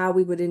about how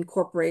we would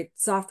incorporate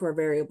software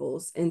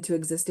variables into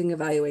existing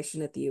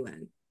evaluation at the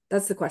UN.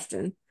 That's the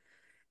question.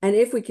 And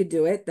if we could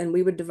do it, then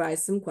we would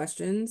devise some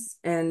questions,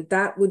 and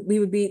that would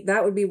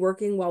be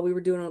working while we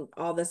were doing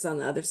all this on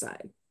the other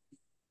side.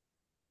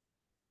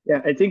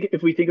 Yeah, I think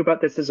if we think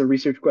about this as a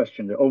research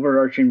question, the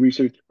overarching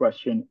research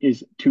question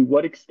is, to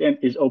what extent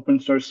is open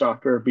source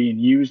software being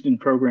used in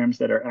programs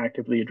that are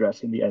actively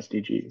addressing the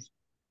SDGs?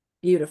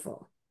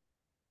 Beautiful.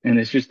 And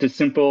it's just a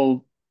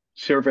simple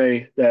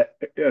survey that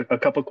a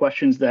couple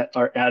questions that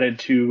are added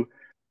to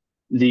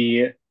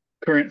the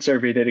current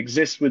survey that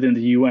exists within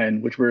the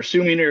UN, which we're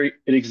assuming it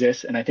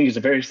exists, and I think is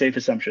a very safe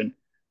assumption.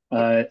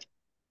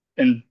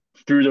 And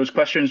through those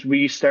questions,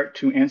 we start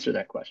to answer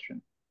that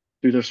question.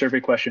 Through those survey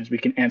questions, we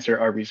can answer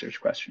our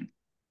research question.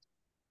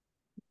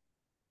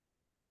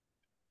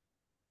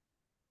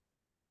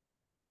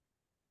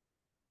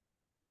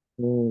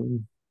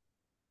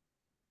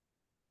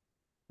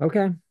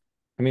 Okay.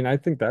 I mean, I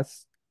think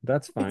that's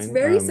fine.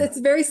 It's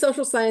very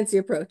social sciencey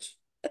approach.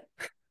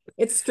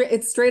 It's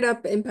straight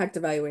up impact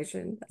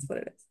evaluation. That's what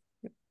it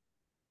is.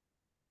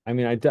 I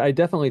mean, I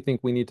definitely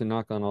think we need to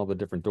knock on all the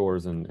different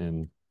doors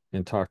and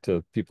talk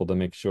to people to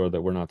make sure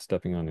that we're not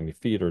stepping on any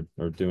feet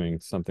or doing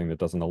something that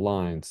doesn't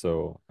align.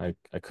 So I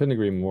couldn't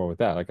agree more with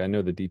that. Like, I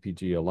know the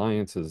DPG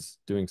Alliance is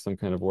doing some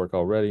kind of work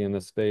already in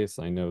this space.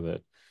 I know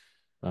that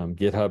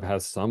GitHub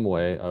has some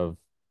way of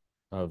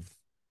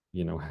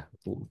you know,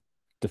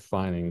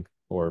 defining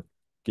or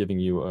giving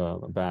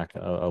you back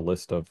a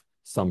list of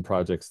some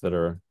projects that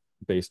are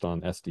based on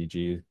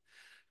SDG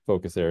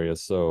focus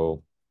areas.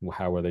 So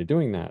how are they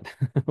doing that?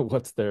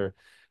 What's their,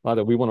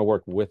 either we want to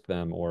work with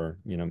them or,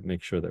 you know,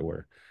 make sure that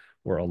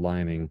we're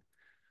aligning.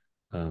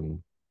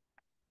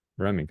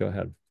 Remy, go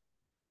ahead.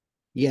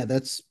 Yeah,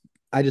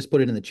 I just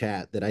put it in the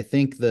chat that I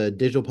think the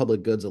Digital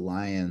Public Goods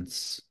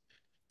Alliance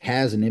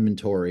has an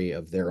inventory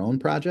of their own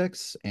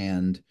projects,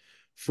 and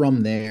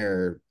from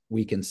there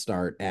we can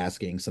start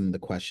asking some of the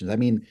questions. I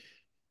mean,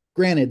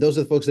 granted, those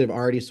are the folks that have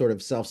already sort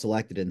of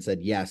self-selected and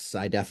said, yes,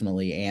 I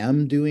definitely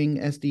am doing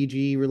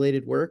SDG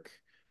related work.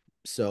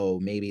 So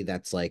maybe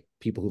that's like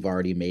people who've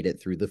already made it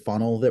through the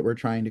funnel that we're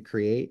trying to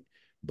create.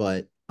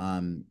 But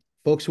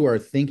folks who are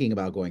thinking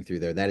about going through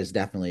there, that is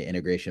definitely an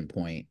integration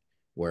point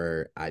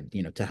where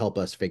to help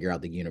us figure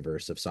out the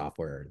universe of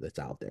software that's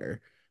out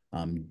there.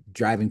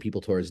 Driving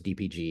people towards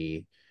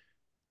DPG,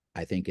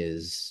 I think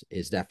is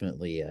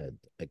definitely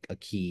a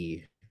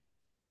key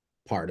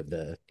part of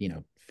the,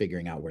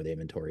 figuring out where the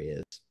inventory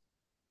is.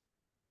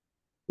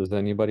 Does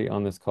anybody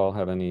on this call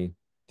have any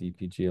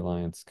DPG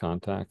Alliance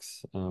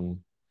contacts?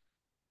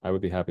 I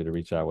would be happy to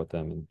reach out with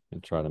them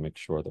and try to make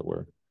sure that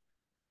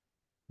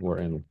we're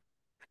in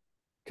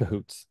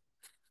cahoots.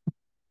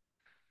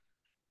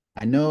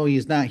 I know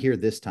he's not here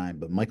this time,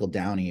 but Michael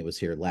Downey was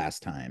here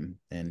last time,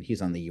 and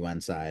he's on the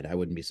UN side. I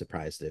wouldn't be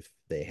surprised if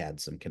they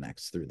had some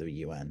connects through the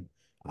UN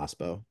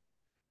OSPO.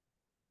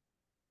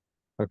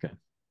 Okay.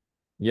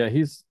 Yeah,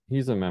 he's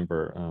a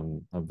member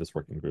of this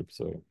working group,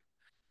 so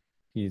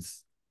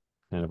he's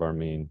kind of our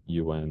main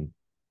UN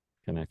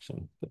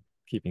connection,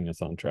 keeping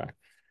us on track.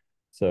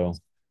 So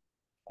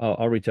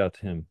I'll reach out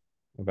to him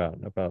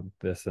about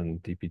this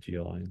and DPG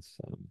Alliance.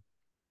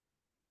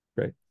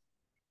 Great.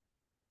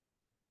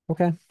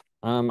 Okay.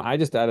 I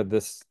just added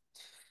this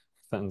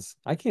sentence.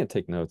 I can't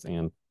take notes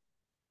and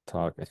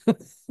talk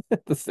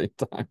at the same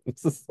time.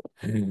 This is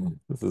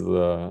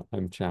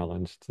I'm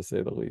challenged, to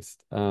say the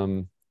least.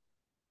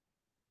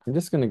 I'm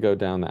just going to go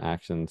down the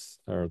actions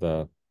or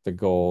the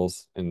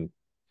goals and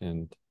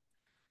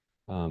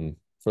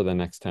for the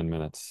next 10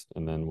 minutes,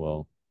 and then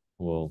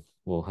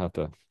we'll have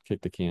to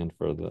kick the can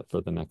for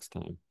the next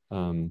time.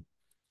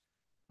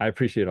 I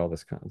appreciate all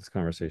this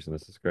conversation.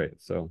 This is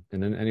great. So,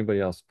 and then anybody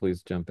else,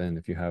 please jump in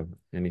if you have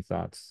any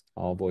thoughts.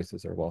 All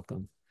voices are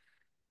welcome.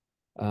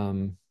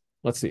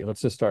 Let's see.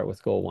 Let's just start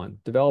with goal 1.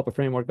 Develop a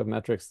framework of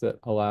metrics that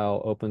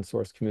allow open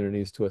source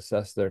communities to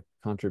assess their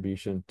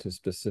contribution to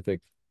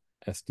specific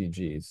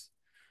SDGs.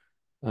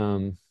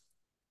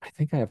 I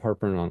think I have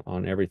heartburn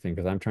on everything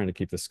because I'm trying to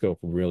keep the scope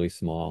really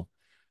small.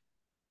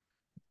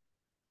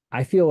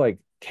 I feel like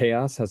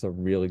CHAOSS has a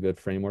really good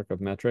framework of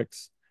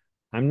metrics.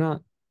 I'm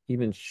not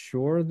even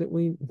sure that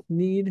we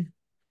need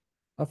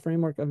a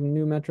framework of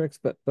new metrics,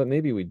 but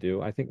maybe we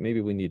do. I think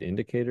maybe we need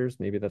indicators.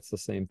 Maybe that's the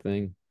same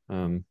thing.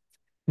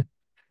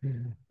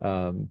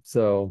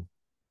 So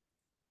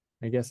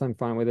I guess I'm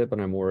fine with it, but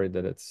I'm worried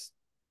that it's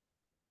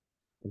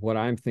what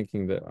I'm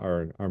thinking that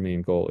our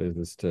main goal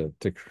is to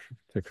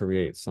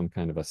create some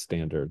kind of a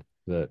standard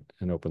that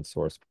an open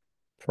source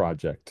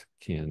project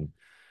can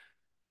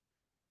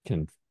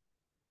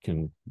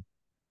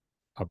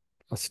a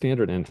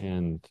standard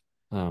and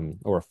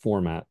or a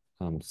format.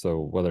 So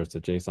whether it's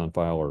a JSON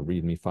file or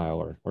README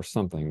file or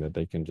something that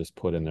they can just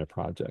put in their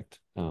project.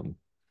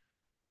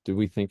 Do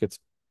we think it's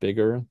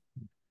bigger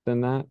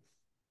than that?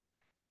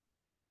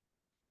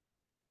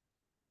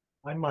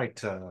 I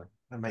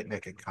might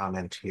make a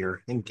comment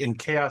here. In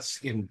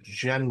CHAOSS in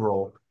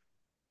general,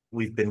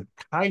 we've been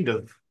kind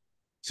of,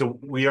 so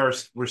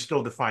we're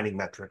still defining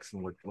metrics,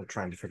 and we're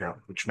trying to figure out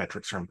which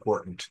metrics are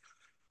important.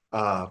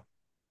 But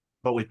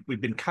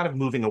we've been kind of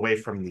moving away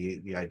from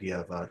the idea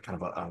of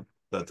kind of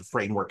the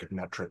framework of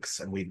metrics,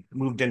 and we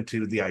moved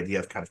into the idea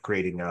of kind of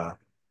creating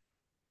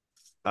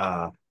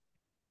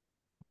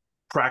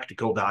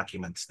practical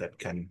documents that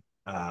can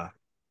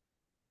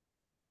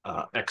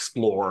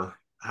explore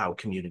how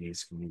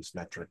communities can use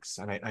metrics.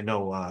 And I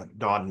know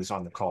Dawn, who's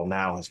on the call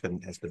now, has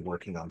been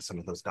working on some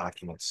of those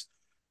documents.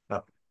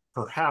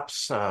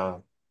 Perhaps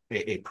a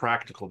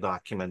practical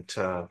document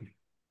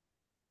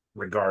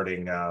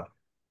regarding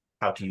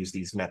how to use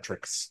these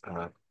metrics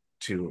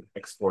to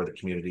explore the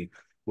community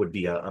would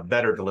be a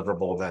better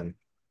deliverable than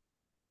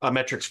a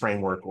metrics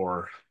framework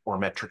or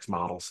metrics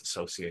models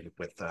associated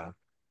with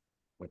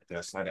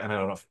this. I don't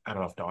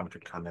know if Dawn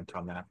could comment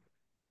on that.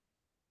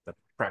 The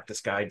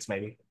practice guides,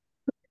 maybe.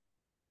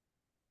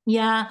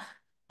 Yeah.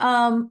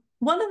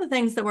 One of the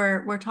things that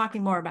we're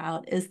talking more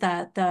about is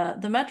that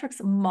the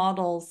metrics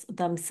models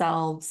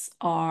themselves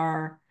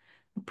are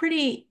a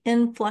pretty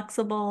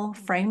inflexible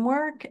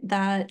framework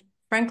that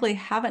frankly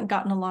haven't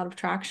gotten a lot of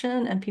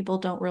traction and people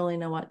don't really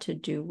know what to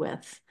do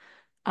with.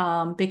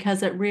 Because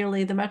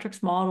the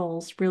metrics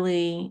models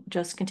really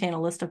just contain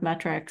a list of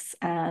metrics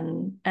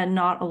and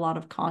not a lot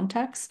of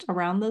context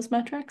around those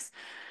metrics.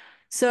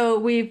 So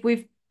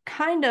we've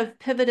kind of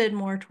pivoted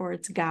more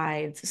towards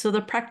guides. So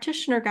the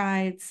practitioner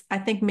guides, I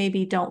think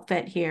maybe don't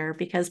fit here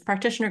because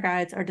practitioner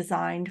guides are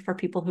designed for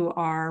people who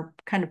are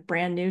kind of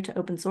brand new to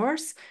open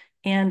source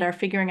and are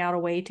figuring out a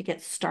way to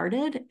get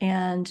started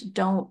and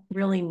don't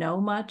really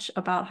know much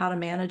about how to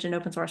manage an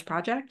open source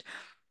project.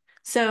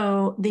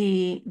 So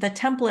the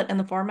template and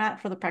the format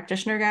for the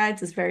practitioner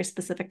guides is very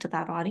specific to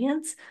that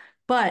audience.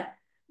 But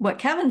what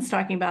Kevin's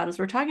talking about is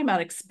we're talking about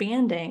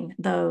expanding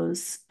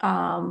those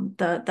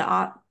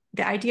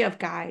the idea of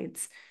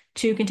guides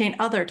to contain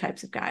other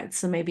types of guides.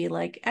 So maybe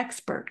like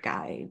expert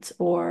guides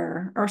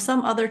or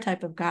some other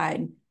type of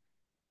guide.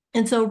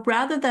 And so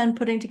rather than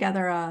putting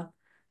together a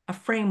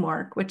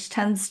framework, which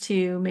tends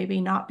to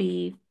maybe not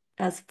be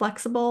as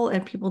flexible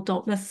and people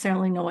don't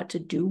necessarily know what to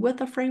do with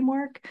a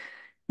framework,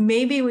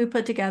 maybe we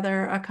put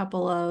together a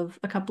couple of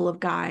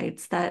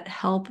guides that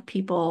help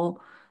people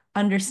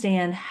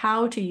understand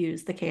how to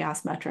use the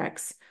CHAOSS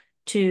metrics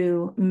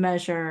to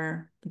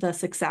measure the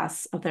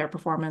success of their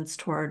performance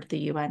toward the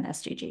UN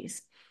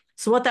SDGs.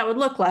 So what that would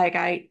look like,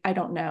 I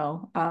don't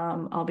know.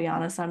 I'll be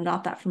honest, I'm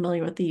not that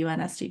familiar with the UN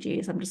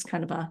SDGs. I'm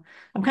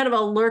kind of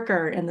a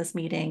lurker in this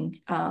meeting,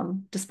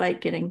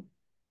 despite getting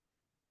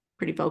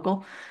pretty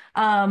vocal.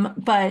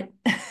 But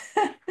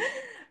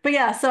but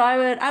yeah, so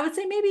I would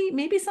say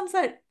maybe some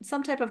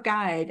type of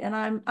guide, and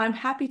I'm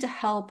happy to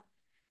help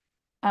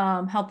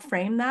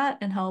frame that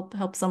and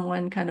help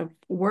someone kind of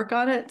work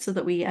on it so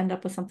that we end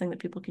up with something that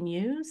people can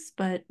use.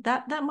 But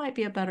that might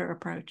be a better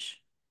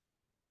approach.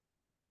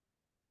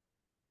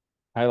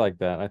 I like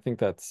that. I think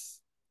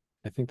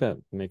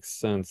that makes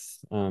sense.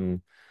 I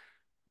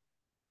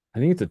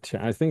think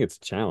it's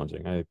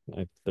challenging.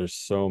 There's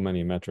so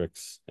many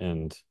metrics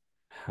and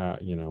how,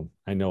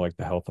 I know like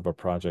the health of a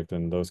project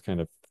and those kind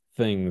of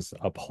things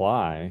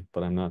apply,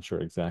 but I'm not sure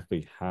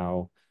exactly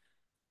how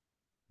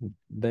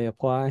they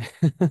apply.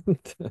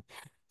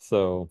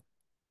 So,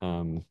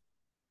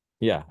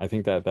 yeah, I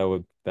think that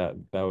would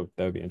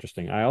be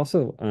interesting. I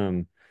also,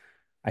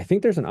 I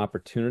think there's an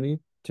opportunity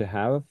to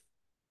have,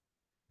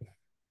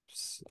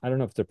 I don't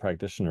know if it's a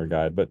practitioner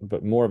guide,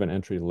 but more of an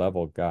entry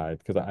level guide,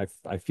 because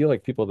I feel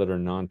like people that are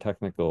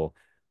non-technical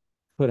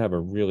could have a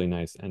really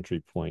nice entry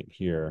point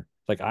here.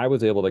 Like I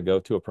was able to go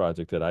to a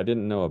project that I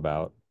didn't know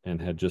about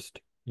and had just,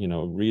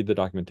 read the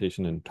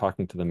documentation and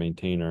talking to the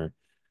maintainer,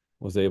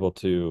 was able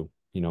to,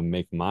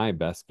 make my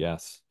best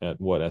guess at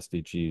what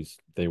SDGs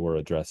they were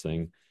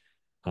addressing.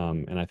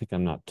 And I think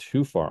I'm not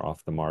too far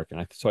off the mark.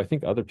 And so I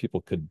think other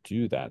people could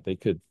do that. They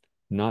could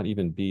not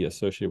even be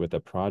associated with a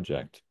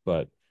project,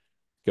 but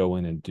go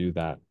in and do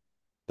that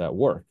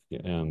work.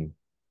 And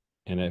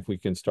if we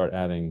can start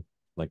adding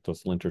like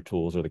those linter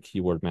tools or the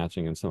keyword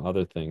matching and some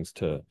other things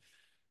to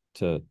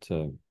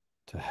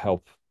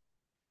help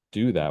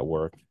do that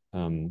work,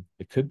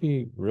 it could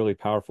be a really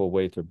powerful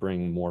way to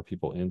bring more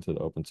people into the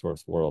open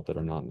source world that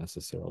are not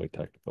necessarily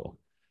technical.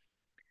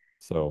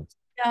 So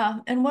yeah,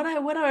 and what I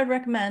would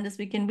recommend is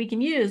we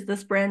can use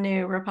this brand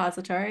new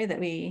repository that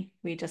we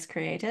just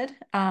created,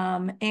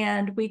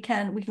 and we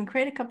can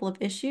create a couple of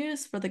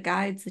issues for the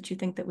guides that you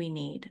think that we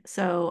need.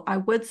 So I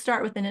would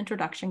start with an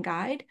introduction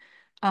guide.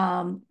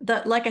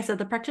 Like I said,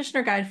 the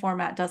practitioner guide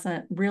format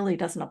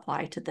doesn't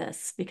apply to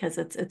this because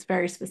it's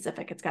very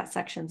specific. It's got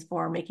sections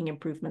for making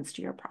improvements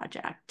to your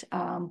project.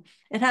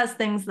 It has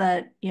things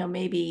that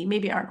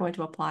maybe aren't going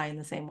to apply in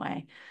the same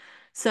way.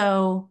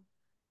 So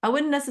I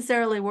wouldn't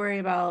necessarily worry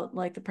about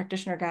like the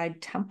practitioner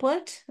guide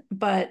template,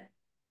 but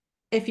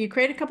if you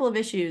create a couple of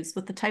issues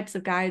with the types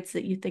of guides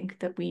that you think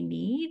that we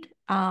need,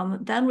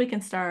 then we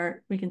can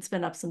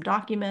spin up some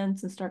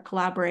documents and start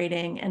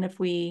collaborating. And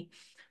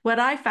what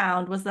I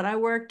found was that I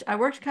worked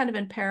kind of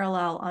in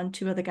parallel on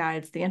two of the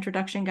guides, the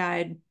introduction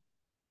guide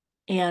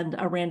and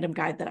a random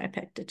guide that I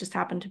picked. It just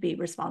happened to be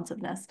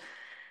responsiveness,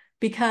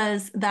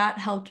 because that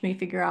helped me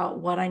figure out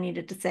what I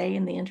needed to say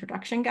in the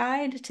introduction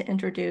guide to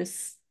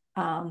introduce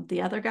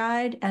the other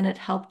guide, and it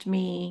helped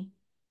me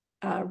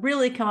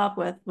really come up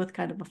with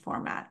kind of a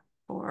format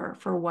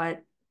for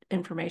what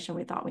information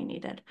we thought we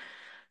needed.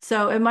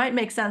 So it might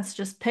make sense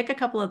just pick a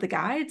couple of the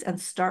guides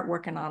and start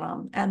working on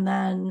them, and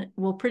then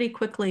we'll pretty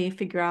quickly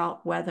figure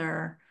out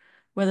whether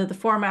the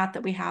format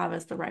that we have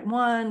is the right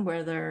one,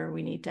 whether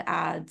we need to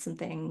add some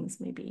things,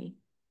 maybe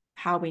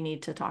how we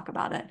need to talk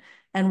about it,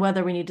 and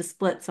whether we need to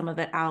split some of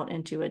it out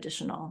into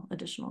additional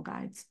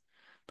guides.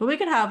 But we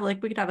could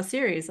have a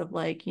series of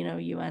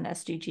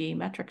UN-SDG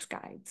metrics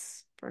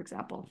guides, for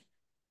example,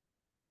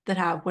 that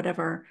have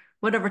whatever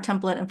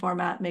template and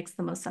format makes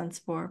the most sense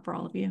for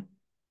all of you.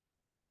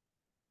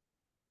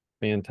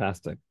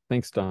 fantastic.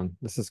 Thanks, Dawn.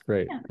 This is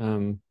great. Yeah.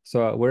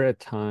 So we're at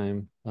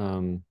time.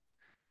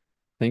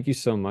 Thank you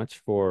so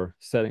much for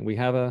setting. We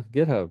have a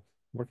GitHub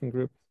working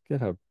group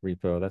GitHub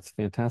repo. That's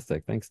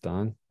fantastic. Thanks,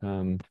 Dawn.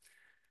 And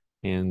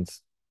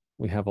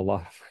we have a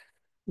lot of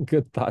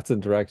good thoughts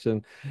and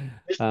direction.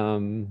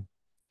 Really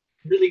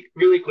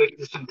quick,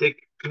 this shouldn't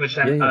take too much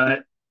time. Yeah.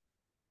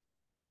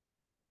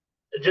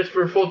 Just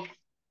for full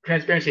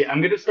transparency,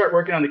 I'm going to start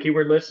working on the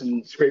keyword list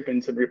and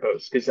scraping some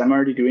repos because I'm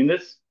already doing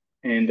this,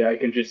 and I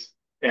can just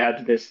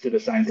add this to the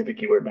scientific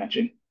keyword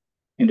matching.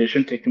 And it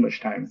shouldn't take too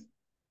much time.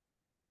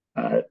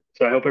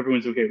 So I hope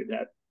everyone's okay with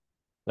that.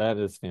 That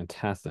is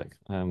fantastic.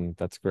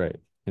 That's great.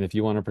 And if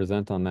you want to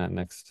present on that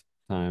next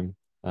time,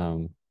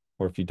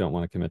 or if you don't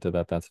want to commit to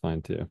that, that's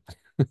fine too.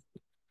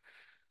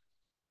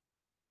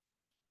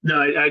 No,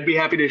 I'd be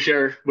happy to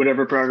share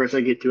whatever progress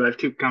I get to. I have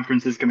 2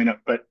 conferences coming up,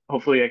 but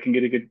hopefully I can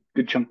get a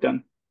good chunk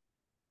done.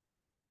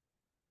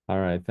 All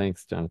right.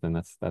 Thanks, Jonathan.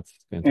 That's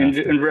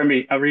fantastic. And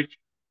Remy, I'll reach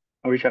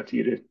out to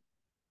you too.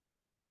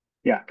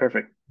 Yeah,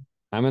 perfect.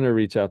 I'm going to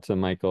reach out to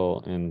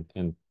Michael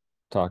and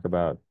talk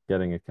about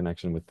getting a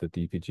connection with the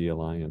DPG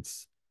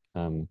Alliance.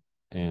 And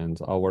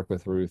I'll work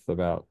with Ruth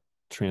about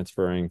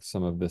transferring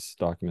some of this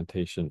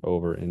documentation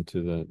over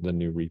into the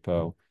new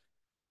repo.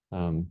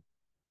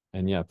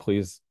 And yeah,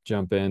 please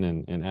jump in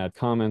and add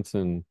comments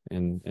and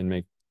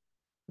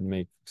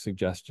make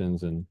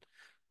suggestions and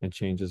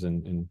changes,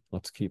 and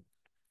let's keep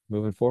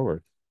moving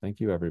forward. Thank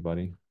you,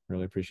 everybody.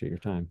 Really appreciate your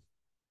time.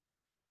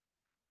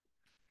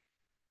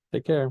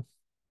 Take care.